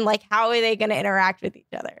this. And like, how are they going to interact with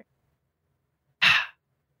each other?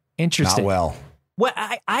 Interesting. Not well. What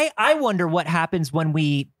I wonder what happens when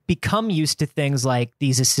we become used to things like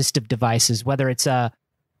these assistive devices, whether it's a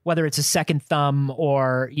second thumb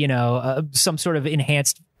or some sort of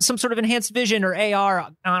enhanced vision or AR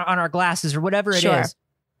on our glasses or whatever it is,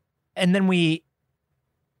 and then we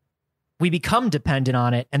become dependent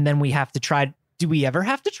on it, and then we have to try. Do we ever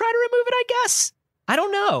have to try to remove it? I guess I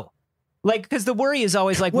don't know. Like, because the worry is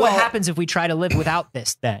always like, what happens if we try to live without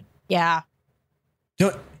this? Then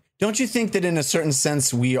Don't you think that in a certain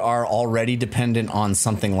sense we are already dependent on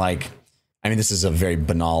something like, I mean, this is a very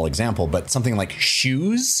banal example, but something like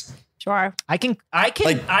shoes? Sure. I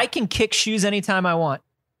can kick shoes anytime I want.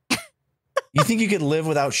 You think you could live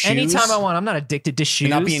without shoes? Anytime I want. I'm not addicted to shoes. And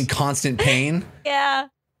not be in constant pain? Yeah.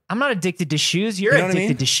 I'm not addicted to shoes. You're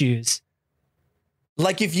addicted to shoes.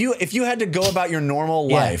 Like if you had to go about your normal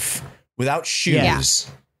life without shoes,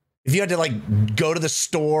 if you had to like go to the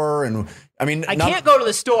store and I can't go to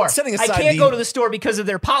the store. I can't go to the store because of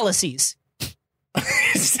their policies.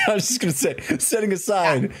 I was just going to say, setting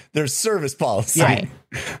aside their service policy, right.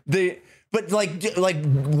 But like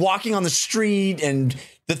walking on the street and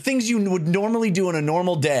the things you would normally do in a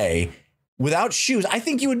normal day without shoes, I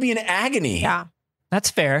think you would be in agony. Yeah. That's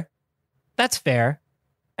fair.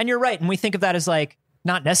 And you're right. And we think of that as like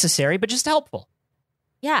not necessary, but just helpful.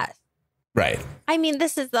 Yes. Right. I mean,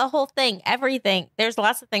 this is the whole thing. Everything. There's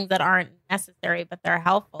lots of things that aren't necessary, but they're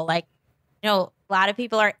helpful. Like, a lot of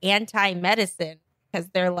people are anti-medicine because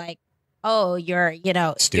they're like, oh,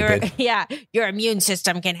 stupid. Your immune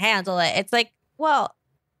system can handle it. It's like, well,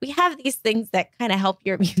 we have these things that kind of help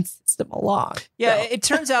your immune system along. Yeah, so. It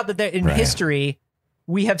turns out that in history,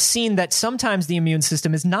 we have seen that sometimes the immune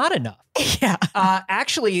system is not enough. Yeah.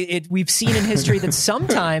 Actually, we've seen in history that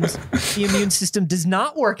sometimes the immune system does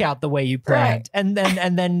not work out the way you planned, and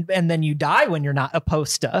then you die when you're not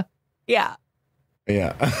supposed to. Yeah.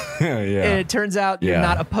 Yeah. Yeah. It turns out you're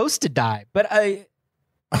not supposed to die, but I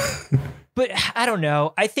don't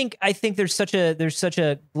know. I think there's such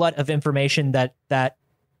a glut of information that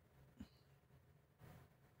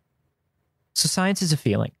so science is a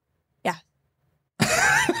feeling. Yeah.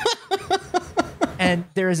 And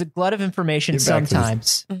there is a glut of information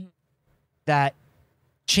sometimes that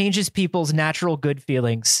changes people's natural good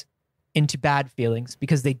feelings into bad feelings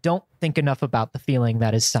because they don't think enough about the feeling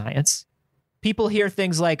that is science. People hear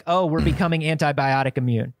things like, oh, we're becoming antibiotic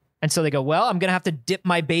immune. And so they go, well, I'm going to have to dip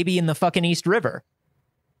my baby in the fucking East River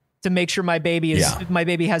to make sure my baby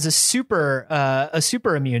has a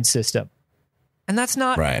super immune system. And that's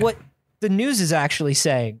not what the news is actually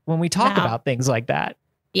saying when we talk about things like that.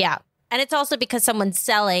 Yeah. And it's also because someone's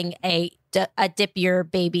selling a dip your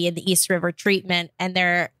baby in the East River treatment, and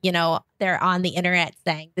they're on the internet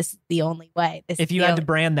saying this is the only way. If you had to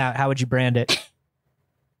brand that, how would you brand it?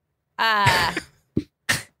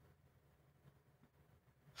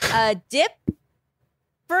 Dip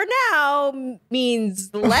for now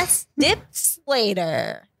means less dips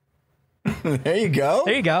later. There you go.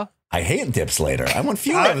 There you go. I hate dips later. I want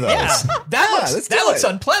fewer of those. Yeah, that looks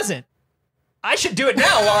unpleasant. I should do it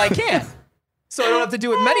now while I can, so I don't have to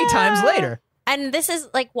do it many times later. And this is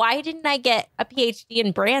like, why didn't I get a PhD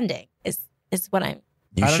in branding? Is what I'm.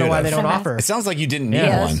 I don't know why they don't offer. It sounds like you didn't need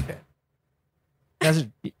one.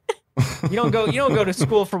 You don't go to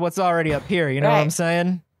school for what's already up here. You know what I'm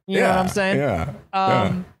saying? You know what I'm saying?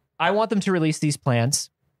 Yeah. I want them to release these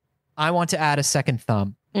plans. I want to add a second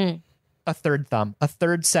thumb, a third thumb, a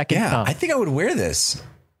second thumb. I think I would wear this.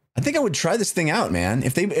 I think I would try this thing out, man.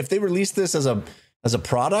 If they release this as a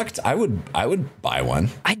product, I would buy one.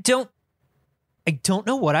 I don't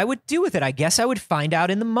know what I would do with it. I guess I would find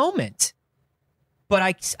out in the moment. But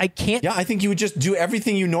I can't. Yeah, I think you would just do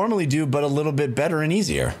everything you normally do, but a little bit better and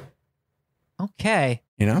easier. Okay.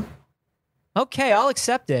 Okay, I'll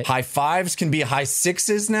accept it. High fives can be high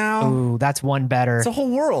sixes now. Ooh, that's one better. It's a whole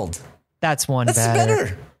world. That's That's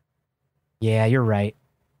better. Yeah, you're right.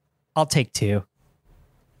 I'll take 2.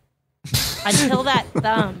 Until that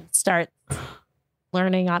thumb starts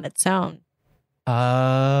learning on its own.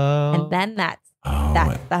 Oh. And then that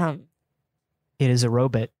thumb. It is a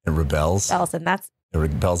robot. It rebels. And it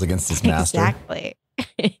rebels against its master. Exactly.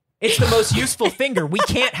 It's the most useful finger. We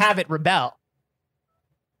can't have it rebel.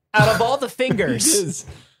 Out of all the fingers,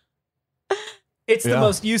 it's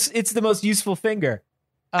the most useful finger.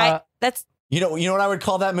 You know what I would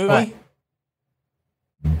call that movie?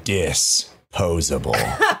 Disposable.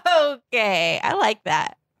 Okay, I like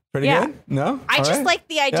that. Pretty good? No? I just like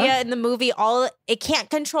the idea in the movie. It can't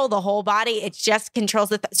control the whole body. It just controls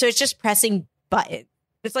so it's just pressing buttons.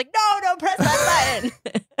 It's like, no, don't press that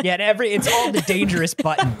button. Yeah, it's all the dangerous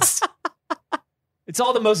buttons. It's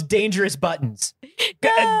all the most dangerous buttons.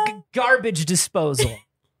 Garbage disposal.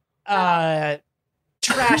 Trash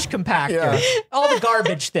compactor. Yeah. All the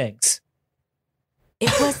garbage things. It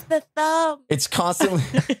was the thumb. It's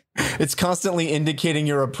constantly indicating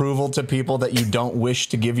your approval to people that you don't wish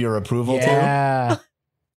to give your approval to.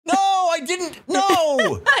 No, I didn't.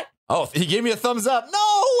 No. Oh, he gave me a thumbs up. No,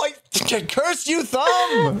 I cursed you,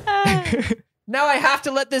 thumb. Now I have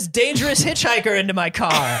to let this dangerous hitchhiker into my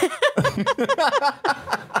car.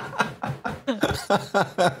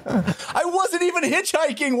 I wasn't even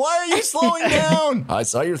hitchhiking. Why are you slowing down? I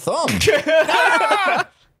saw your thumb.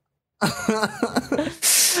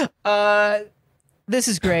 This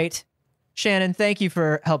is great. Shannon, thank you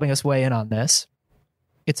for helping us weigh in on this.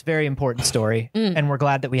 It's a very important story, and we're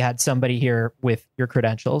glad that we had somebody here with your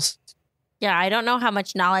credentials. Yeah, I don't know how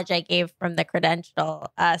much knowledge I gave from the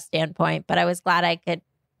credential standpoint, but I was glad I could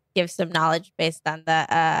give some knowledge based on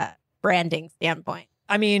the branding standpoint.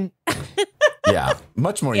 I mean, yeah,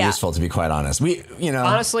 much more useful, to be quite honest.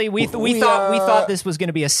 Honestly, we thought this was going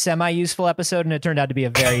to be a semi-useful episode, and it turned out to be a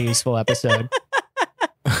very useful episode.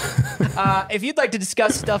 If you'd like to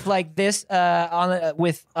discuss stuff like this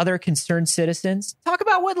with other concerned citizens, talk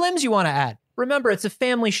about what limbs you want to add. Remember, it's a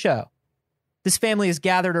family show. This family is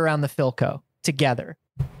gathered around the Philco together,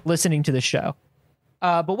 listening to the show.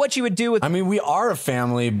 But what you would do with... I mean, we are a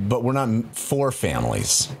family, but we're not for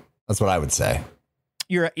families. That's what I would say.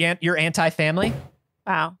 You're anti-family?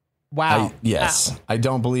 Wow. Yes. Wow. I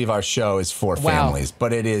don't believe our show is for families,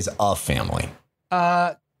 but it is a family.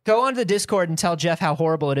 Go onto the Discord and tell Jeff how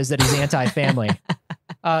horrible it is that he's anti-family.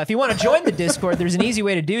 If you want to join the Discord, there's an easy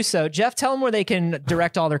way to do so. Jeff, tell them where they can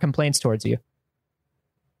direct all their complaints towards you.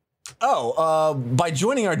 By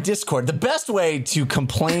joining our Discord, the best way to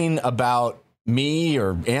complain about me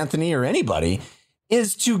or Anthony or anybody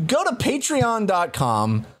is to go to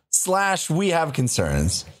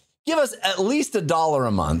patreon.com/wehaveconcerns. Give us at least $1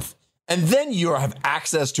 a month, and then you have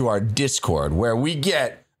access to our Discord where we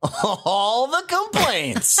get all the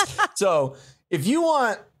complaints. So if you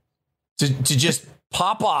want to just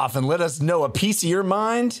pop off and let us know a piece of your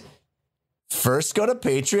mind, first go to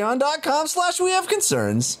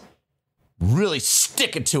patreon.com/wehaveconcerns. Really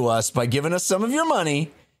stick it to us by giving us some of your money,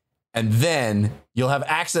 and then you'll have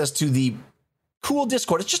access to the cool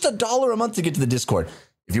Discord. It's just $1 a month to get to the Discord.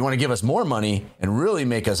 If you want to give us more money and really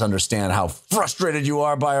make us understand how frustrated you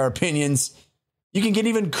are by our opinions, you can get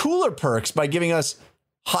even cooler perks by giving us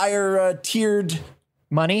higher tiered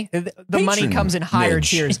money. The money comes in higher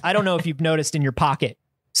tiers. I don't know if you've noticed in your pocket.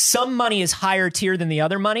 Some money is higher tier than the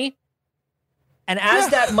other money. And as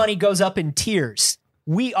that money goes up in tiers,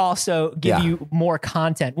 we also give you more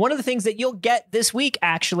content. One of the things that you'll get this week,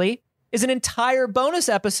 actually, is an entire bonus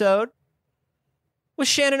episode with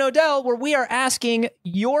Shannon Odell, where we are asking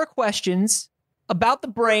your questions about the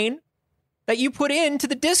brain that you put into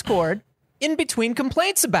the Discord in between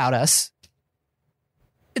complaints about us.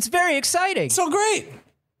 It's very exciting. So great.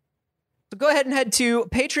 So go ahead and head to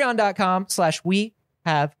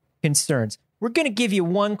patreon.com/wehaveconcerns. We're going to give you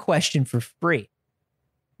one question for free.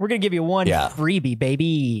 We're going to give you one freebie,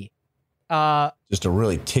 baby. Just to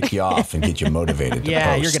really tick you off and get you motivated to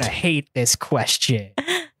post. You're going to hate this question.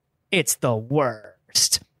 It's the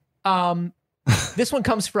worst. This one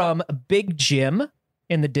comes from Big Jim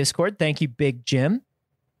in the Discord. Thank you, Big Jim.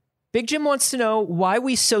 Big Jim wants to know why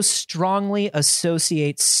we so strongly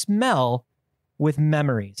associate smell with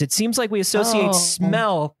memories. It seems like we associate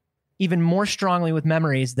smell even more strongly with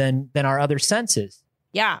memories than our other senses.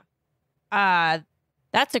 Yeah.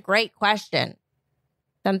 That's a great question.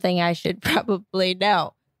 Something I should probably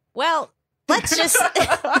know. Well, let's just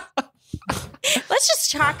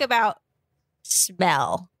talk about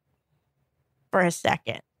smell for a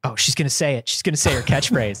second. Oh, she's going to say it. She's going to say her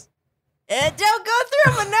catchphrase. It don't go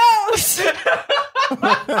through my nose.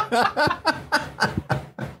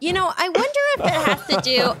 I wonder if it has to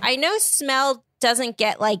do, I know smell doesn't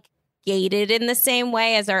get gated in the same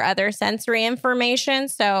way as our other sensory information.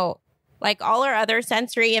 So all our other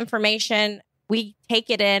sensory information, we take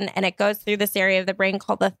it in and it goes through this area of the brain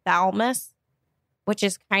called the thalamus, which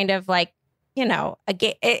is kind of and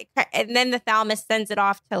then the thalamus sends it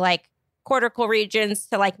off to cortical regions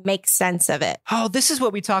to make sense of it. Oh, this is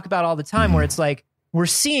what we talk about all the time, where it's we're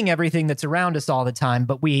seeing everything that's around us all the time,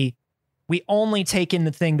 but we only take in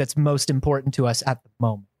the thing that's most important to us at the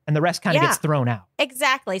moment, and the rest kind of gets thrown out.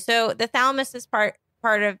 Exactly. So the thalamus is part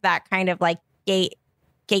of that kind of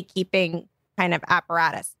gatekeeping kind of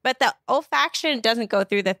apparatus, but the olfaction doesn't go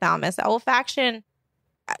through the thalamus. The olfaction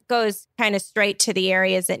goes kind of straight to the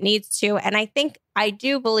areas it needs to, and I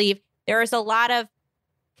do believe there is a lot of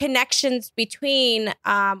connections between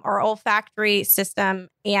our olfactory system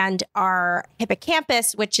and our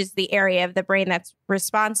hippocampus, which is the area of the brain that's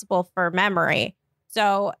responsible for memory.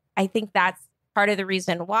 So I think that's part of the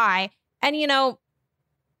reason why. And,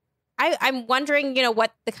 I'm wondering,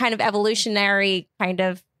 what the kind of evolutionary kind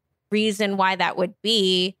of reason why that would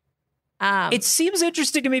be. It seems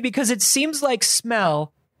interesting to me because it seems like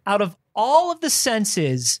smell, out of all of the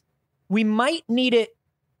senses, we might need it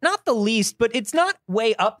not the least, but it's not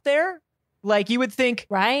way up there. You would think,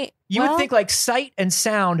 right? You would think sight and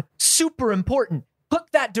sound, super important. Hook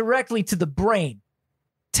that directly to the brain.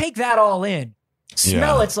 Take that all in.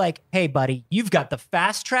 Smell, it's hey, buddy, you've got the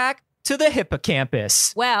fast track. to the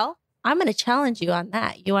hippocampus. Well, I'm going to challenge you on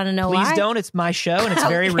that. You want to know Please why? Please don't. It's my show and it's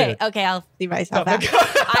very rude. Okay, I'll see myself out.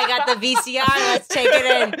 I got the VCR. Let's take it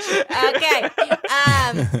in.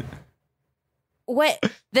 Okay.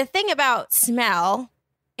 What the thing about smell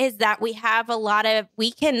is that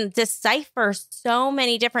we can decipher so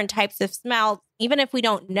many different types of smell, even if we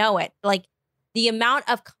don't know it. Like the amount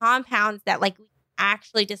of compounds that like we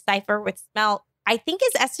actually decipher with smell, I think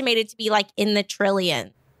is estimated to be like in the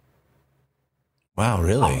trillion. Wow,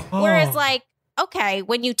 really? Whereas like, okay,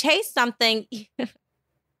 when you taste something, you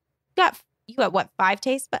got what, 5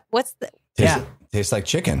 tastes? But what's the tastes like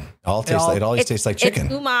chicken. It always tastes like chicken.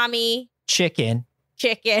 It's umami. Chicken.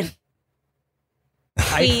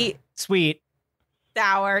 Sweet.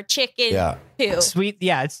 Sour. Chicken. Yeah. Two. Sweet.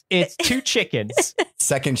 Yeah, it's 2 chickens.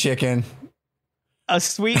 Second chicken. A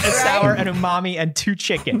sweet, a sour, an umami, and 2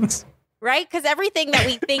 chickens. Right? Because everything that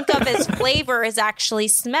we think of as flavor is actually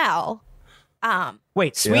smell.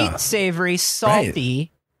 Wait, sweet, savory,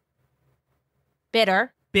 salty. Right.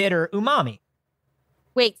 Bitter, umami.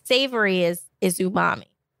 Wait, savory is umami.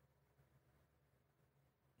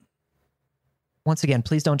 Once again,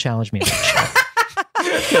 please don't challenge me.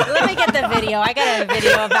 Let me get the video. I got a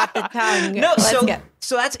video about the tongue. No,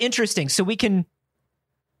 so that's interesting. So we can.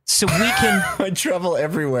 I travel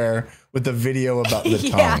everywhere with the video about the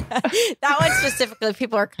tongue. That one specifically,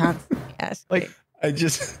 people are constantly asking. Like, I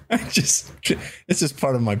just, it's just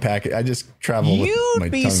part of my package. I just travel with my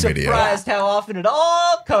tongue video. You'd be surprised how often it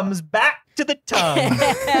all comes back to the tongue.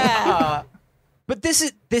 But this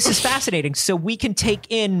is fascinating. So we can take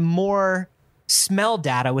in more smell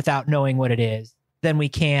data without knowing what it is than we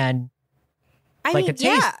can. I like mean, a taste.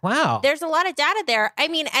 Yeah. Wow. There's a lot of data there. I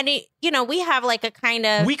mean, and we have like a kind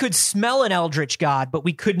of. We could smell an eldritch god, but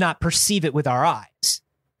we could not perceive it with our eyes.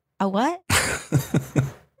 A what?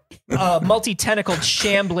 A multi-tentacled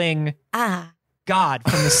shambling god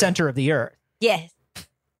from the center of the earth. Yes.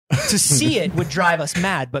 To see it would drive us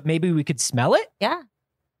mad, but maybe we could smell it? Yeah.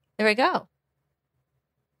 There we go.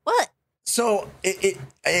 What? So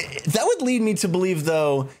that would lead me to believe,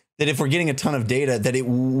 though, that if we're getting a ton of data, that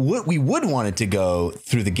we would want it to go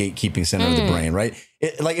through the gatekeeping center of the brain, right?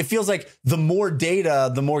 It feels like the more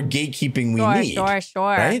data, the more gatekeeping we need. Sure.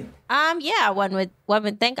 Right? Yeah, one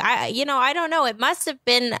would think. I don't know. It must have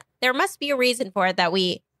been. There must be a reason for it that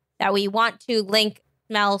we want to link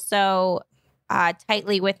smell so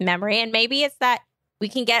tightly with memory, and maybe it's that we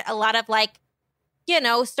can get a lot of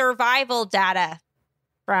survival data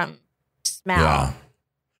from smell. Yeah.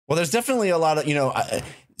 Well, there's definitely a lot of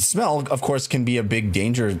smell, of course, can be a big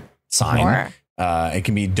danger sign. Sure. It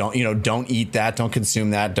can be don't eat that, don't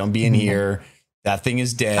consume that, don't be in here. That thing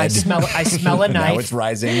is dead. I smell a knife. Now it's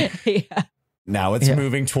rising. Yeah. Now it's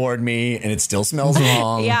moving toward me, and it still smells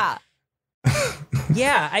wrong. Yeah.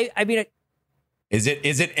 Yeah. I mean, is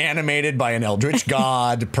it animated by an eldritch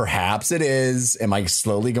god? Perhaps it is. Am I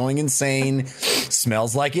slowly going insane?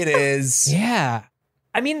 Smells like it is. Yeah.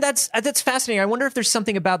 I mean, that's fascinating. I wonder if there's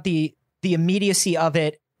something about the immediacy of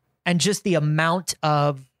it and just the amount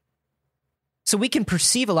of. So we can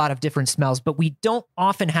perceive a lot of different smells, but we don't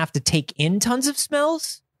often have to take in tons of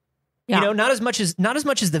smells. Yeah. Not as much as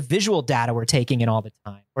the visual data we're taking in all the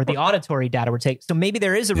time, or the auditory data we're taking. So maybe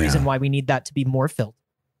there is a reason why we need that to be more filtered.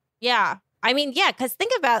 Yeah. I mean, yeah, because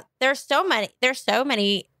think about there's so many.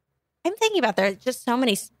 I'm thinking about there's just so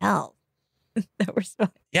many smells that we're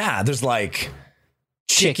smelling. Yeah, there's like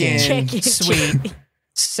chicken, sweet,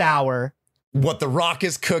 sour. What the Rock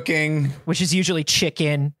is cooking, which is usually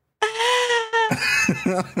chicken.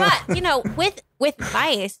 But with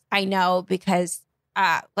mice, I know because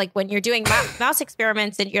like when you're doing mouse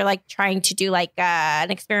experiments and you're like trying to do like an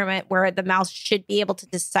experiment where the mouse should be able to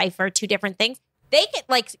decipher 2 different things, they get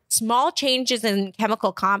like small changes in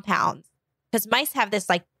chemical compounds because mice have this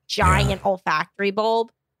like giant olfactory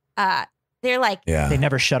bulb. They're like, they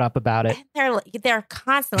never shut up about it. They're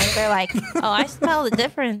constantly, they're like, oh, I smell the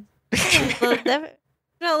difference.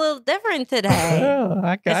 A little different today. Oh,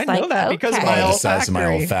 I know that because of my the size of my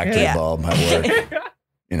olfactory bulb at work.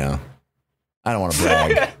 I don't want to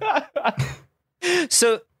brag.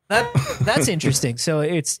 So that's interesting. So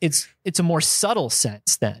it's a more subtle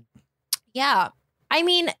sense then. Yeah, I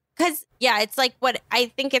mean, because it's like what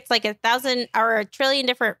I think it's like 1,000 or 1 trillion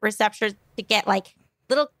different receptors to get like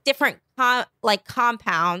little different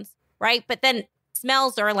compounds, right? But then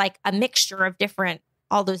smells are like a mixture of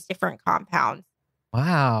all those different compounds.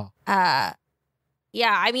 Wow. Yeah.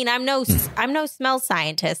 I mean, I'm no smell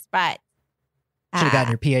scientist, but should have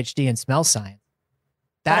gotten your PhD in smell science.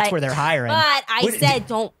 That's where they're hiring. But I said,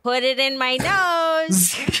 don't put it in my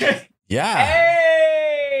nose. Yeah.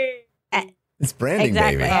 Hey. It's branding,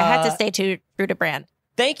 exactly. baby. I had to stay true to brand.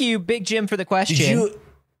 Thank you, Big Jim, for the question.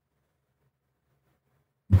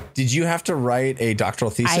 Did you have to write a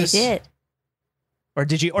doctoral thesis? I did. Or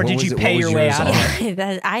did you pay your way out of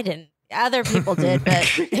it? I didn't. Other people did, but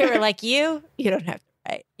they were like, you don't have to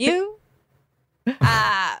write. You?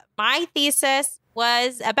 My thesis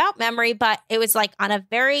was about memory, but it was like on a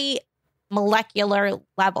very molecular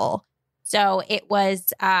level. So it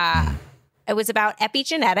was about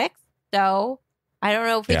epigenetics. So I don't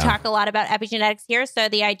know if we talk a lot about epigenetics here. So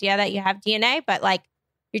the idea that you have DNA, but like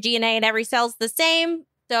your DNA in every cell is the same.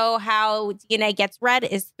 So how DNA gets read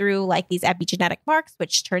is through like these epigenetic marks,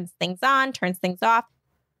 which turns things on, turns things off.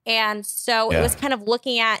 And so it was kind of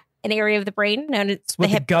looking at an area of the brain known as it's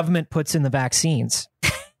what the government puts in the vaccines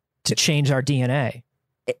to change our DNA.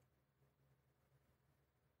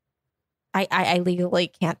 I legally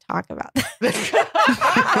can't talk about that.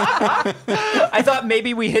 I thought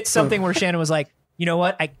maybe we hit something where Shannon was like, you know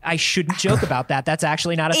what? I shouldn't joke about that. That's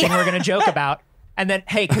actually not a thing we're going to joke about. And then,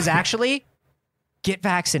 hey, because actually, get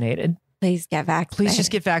vaccinated. Please get vaccinated. Please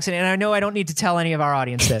just get vaccinated. And I know I don't need to tell any of our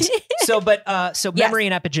audience this. So memory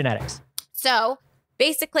and epigenetics. So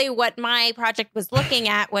basically what my project was looking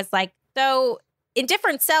at was like, so in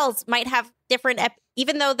different cells might have different,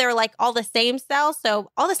 even though they're like all the same cells.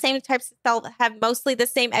 So all the same types of cells have mostly the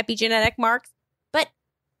same epigenetic marks, but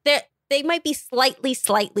they might be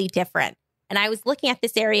slightly different. And I was looking at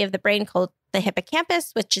this area of the brain called the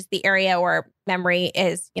hippocampus, which is the area where memory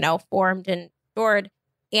is, formed and stored.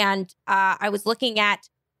 And I was looking at,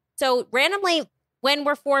 so randomly when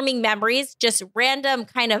we're forming memories, just random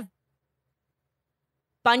kind of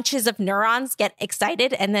bunches of neurons get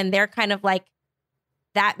excited. And then they're kind of like,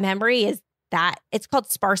 that memory is that. It's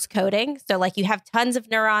called sparse coding. So like you have tons of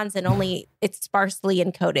neurons and only it's sparsely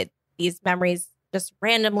encoded. These memories just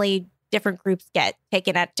randomly different groups get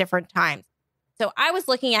taken at different times. So I was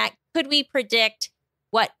looking at, could we predict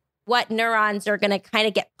what neurons are going to kind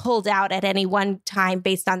of get pulled out at any one time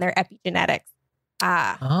based on their epigenetics?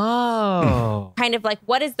 Kind of like,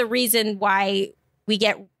 what is the reason why we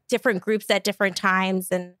get different groups at different times?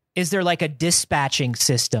 And is there like a dispatching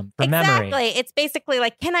system for memory? Exactly. It's basically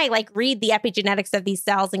like, can I like read the epigenetics of these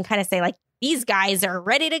cells and kind of say like, these guys are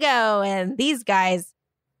ready to go and these guys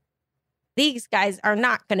are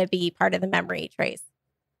not going to be part of the memory trace.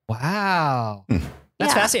 Wow.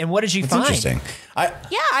 That's fascinating. What did you find? Interesting.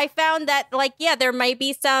 I found that there might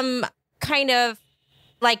be some kind of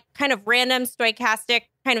random stochastic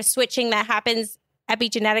kind of switching that happens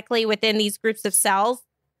epigenetically within these groups of cells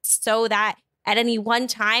so that at any one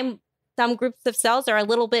time, some groups of cells are a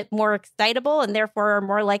little bit more excitable and therefore are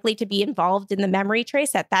more likely to be involved in the memory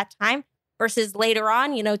trace at that time versus later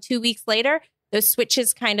on, 2 weeks later, those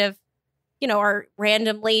switches kind of, are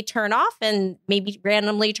randomly turn off and maybe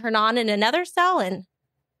randomly turn on in another cell. And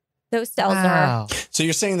those cells are. So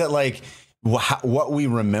you're saying that like what we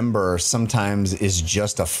remember sometimes is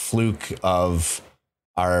just a fluke of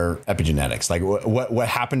our epigenetics. Like what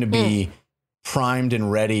happened to be primed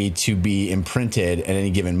and ready to be imprinted at any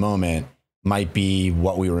given moment might be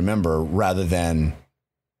what we remember rather than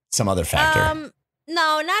some other factor.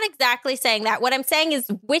 No, not exactly saying that. What I'm saying is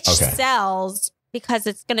which cells, because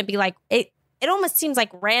it's going to be like, it almost seems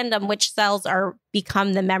like random which cells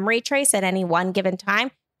become the memory trace at any one given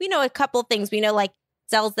time. We know a couple things. We know like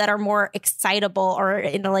cells that are more excitable or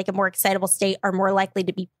in like a more excitable state are more likely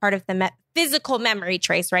to be part of the physical memory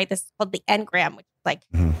trace, right? This is called the engram, which is like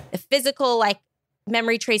the physical like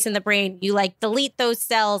memory trace in the brain. You like delete those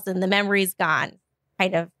cells and the memory's gone,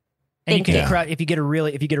 kind of. And you can if you get a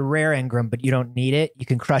rare engram, but you don't need it, you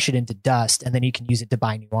can crush it into dust, and then you can use it to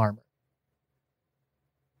buy new armor.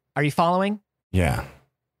 Are you following? Yeah.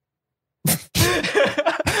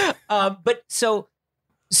 But so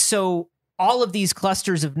all of these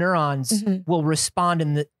clusters of neurons will respond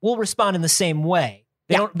in the same way.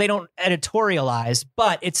 They don't editorialize,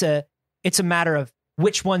 but it's a matter of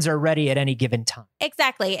which ones are ready at any given time.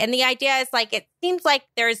 Exactly. And the idea is like, it seems like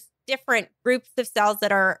there's different groups of cells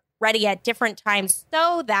that are ready at different times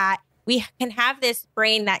so that we can have this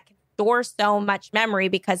brain that can store so much memory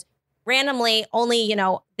because randomly only,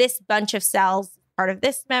 this bunch of cells part of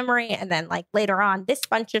this memory. And then like later on, this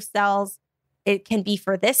bunch of cells, it can be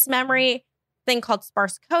for this memory thing called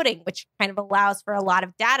sparse coding, which kind of allows for a lot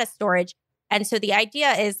of data storage. And so the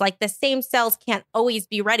idea is like the same cells can't always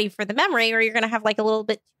be ready for the memory or you're going to have like a little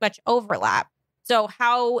bit too much overlap. So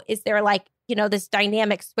how is there like, this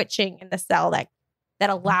dynamic switching in the cell that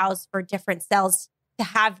allows for different cells to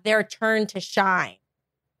have their turn to shine?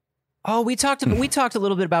 Oh, we talked a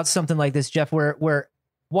little bit about something like this, Jeff, where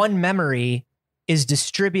one memory is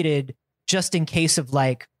distributed just in case of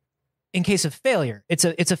like in case of failure. It's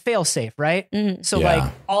a fail safe, right? Mhm. So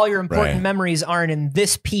like all your important Right. memories aren't in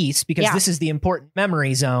this piece because this is the important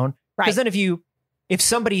memory zone. Because Right. then if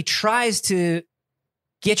somebody tries to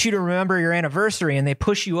get you to remember your anniversary and they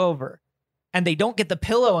push you over and they don't get the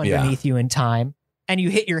pillow underneath you in time and you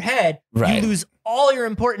hit your head, Right. you lose all your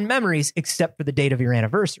important memories except for the date of your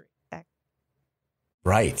anniversary.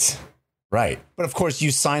 Right. But of course,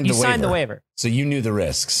 you signed the waiver. So you knew the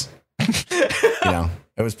risks.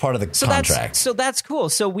 It was part of the contract. That's cool.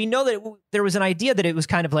 So we know that there was an idea that it was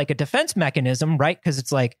kind of like a defense mechanism, right? Because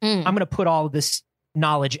it's like, I'm going to put all of this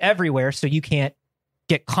knowledge everywhere so you can't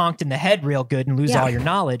get conked in the head real good and lose all your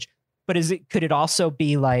knowledge. But could it also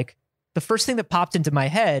be like the first thing that popped into my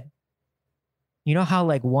head, you know how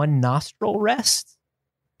like one nostril rests?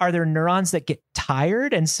 Are there neurons that get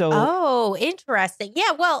tired? And so Oh, interesting.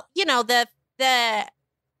 Yeah, well, the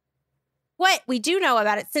what we do know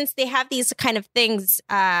about it, since they have these kind of things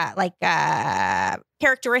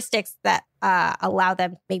characteristics that allow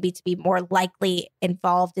them maybe to be more likely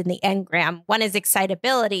involved in the engram. One is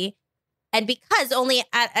excitability. And because only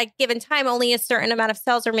at a given time, only a certain amount of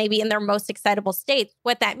cells are maybe in their most excitable states,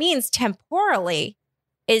 what that means temporally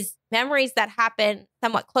is memories that happen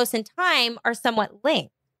somewhat close in time are somewhat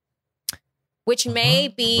linked, which may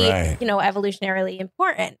be, evolutionarily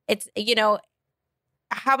important. It's,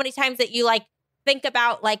 how many times that you like think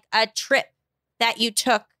about like a trip that you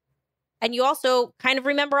took and you also kind of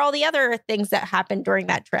remember all the other things that happened during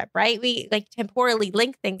that trip, right? We like temporally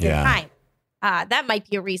link things in time. That might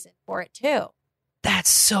be a reason for it too. That's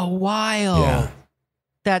so wild. Yeah.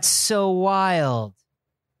 That's so wild.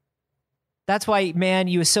 That's why, man,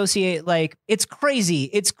 you associate like, it's crazy.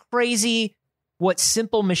 It's crazy what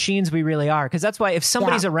simple machines we really are. Because that's why if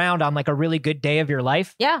somebody's around on like a really good day of your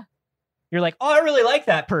life, you're like, oh, I really like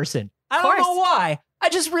that person. I don't know why. I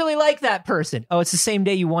just really like that person. Oh, it's the same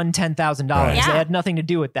day you won $10,000. Right. It had nothing to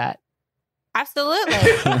do with that. Absolutely.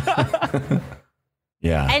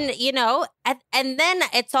 And, and then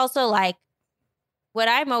it's also like, what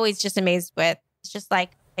I'm always just amazed with, it's just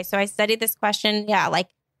like, okay, so I studied this question. Yeah, like,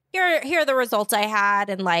 here are the results I had.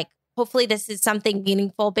 And like, hopefully this is something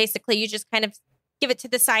meaningful. Basically, you just kind of give it to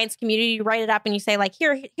the science community, you write it up and you say like,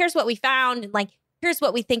 here's what we found. And like, here's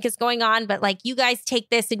what we think is going on. But like, you guys take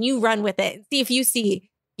this and you run with it and see if you see,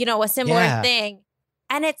 a similar thing.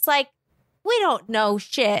 And it's like, we don't know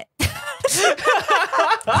shit.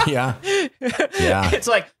 It's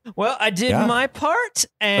like, well, I did my part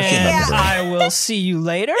and I will see you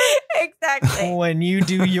later. Exactly. When you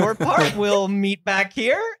do your part, we'll meet back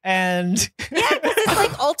here. And because it's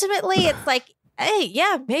like, ultimately, it's like, hey,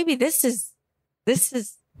 maybe this is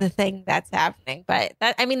the thing that's happening. But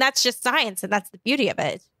that's just science. And that's the beauty of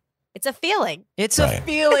it. It's a feeling. It's a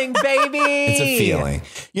feeling, baby. It's a feeling.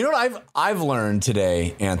 You know what I've learned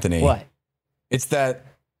today, Anthony? What? It's that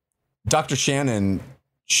Dr. Shannon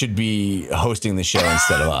should be hosting the show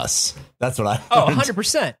instead of us. That's what I learned.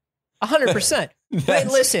 100%. 100%. Wait,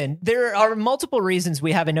 listen, there are multiple reasons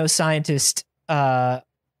we have a no scientist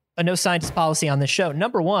policy on this show.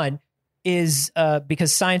 Number one is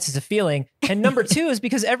because science is a feeling. And number two is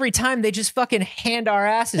because every time they just fucking hand our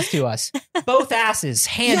asses to us. Both asses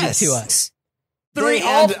handed to us.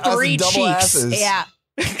 All three cheeks. Asses. Yeah.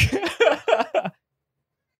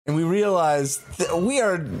 And we realize that we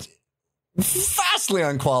are vastly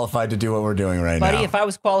unqualified to do what we're doing right now. Buddy, if I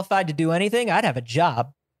was qualified to do anything, I'd have a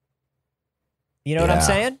job. You know what I'm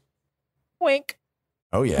saying? Wink.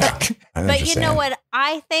 Oh, yeah. But you know what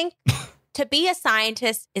I think? To be a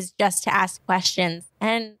scientist is just to ask questions.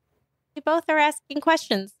 And we both are asking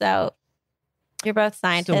questions. So you're both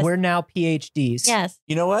scientists. So we're now PhDs. Yes.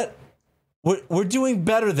 You know what? We're doing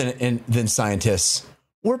better than scientists.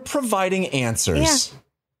 We're providing answers. Yeah.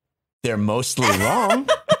 They're mostly wrong,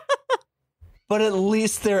 but at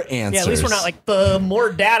least they're answers. Yeah, at least we're not like,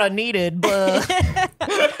 more data needed. Those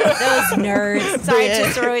nerds.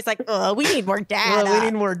 Scientists are always like, we need more data. We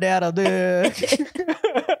need more data, dude.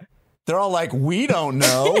 They're all like, we don't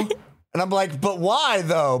know. And I'm like, but why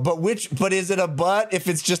though? But is it a but if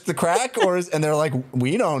it's just the crack and they're like,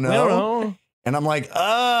 we don't know. We don't know. And I'm like,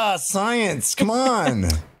 science, come on.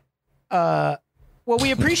 Well,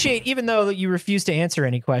 we appreciate, even though you refuse to answer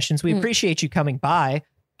any questions, we appreciate you coming by.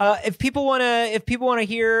 If people want to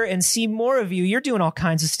hear and see more of you, you're doing all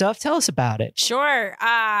kinds of stuff. Tell us about it. Sure.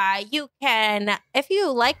 You can, if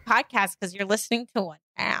you like podcasts, because you're listening to one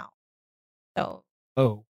now. So,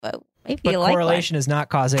 maybe but you like correlation is not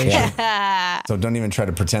causation. So don't even try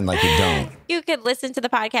to pretend like you don't. You could listen to the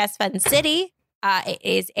podcast Fun City. It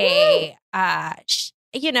is a, and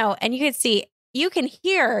you can see you can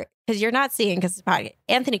hear, because you're not seeing, because it's a podcast,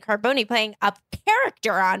 Anthony Carboni playing a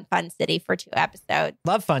character on Fun City for 2 episodes.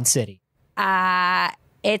 Love Fun City.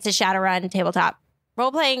 It's a Shadowrun tabletop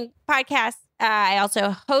role-playing podcast. I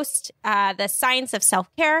also host the Science of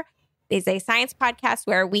Self-Care. It's a science podcast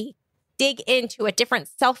where we dig into a different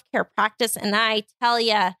self-care practice, and I tell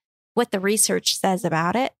you what the research says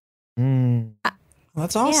about it.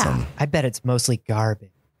 That's awesome. Yeah. I bet it's mostly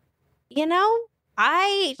garbage. You know,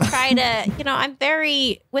 I try to, I'm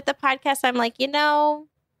very, with the podcast, I'm like, we don't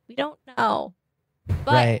know.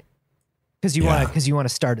 But right. Because you want to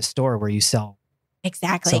start a store where you sell.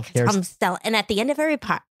 Exactly. Because I'm selling. And at the end of every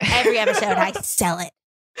episode, I sell it.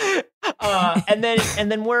 And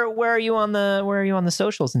then where are you on the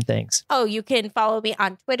socials and things? Oh, you can follow me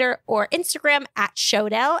on Twitter or Instagram at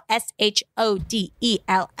Shodell,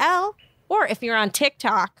 SHODELL. Or if you're on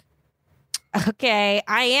TikTok, okay,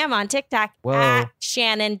 I am on TikTok at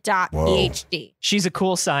Shannon.PhD. She's a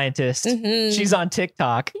cool scientist. Mm-hmm. She's on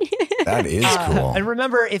TikTok. That is cool. And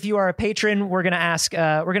remember, if you are a patron, we're gonna ask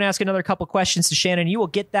another couple questions to Shannon. You will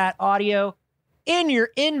get that audio in your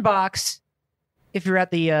inbox if you're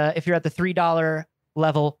at the $3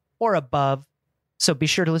 level or above. So be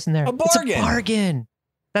sure to listen there. It's a bargain.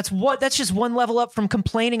 That's just one level up from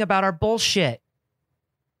complaining about our bullshit.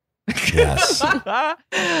 Yes.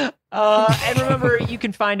 And remember, you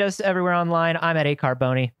can find us everywhere online. I'm at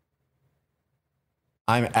Carboni.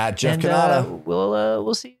 I'm at Jeff Canada.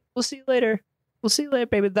 We'll see you later. We'll see you later,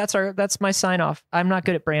 baby. That's my sign off. I'm not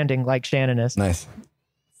good at branding like Shannon is. Nice.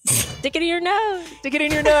 Stick it in your nose. Stick it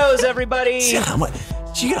in your nose, everybody. She could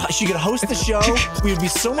host the show. We would be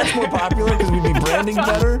so much more popular because we'd be branding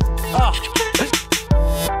better. Oh.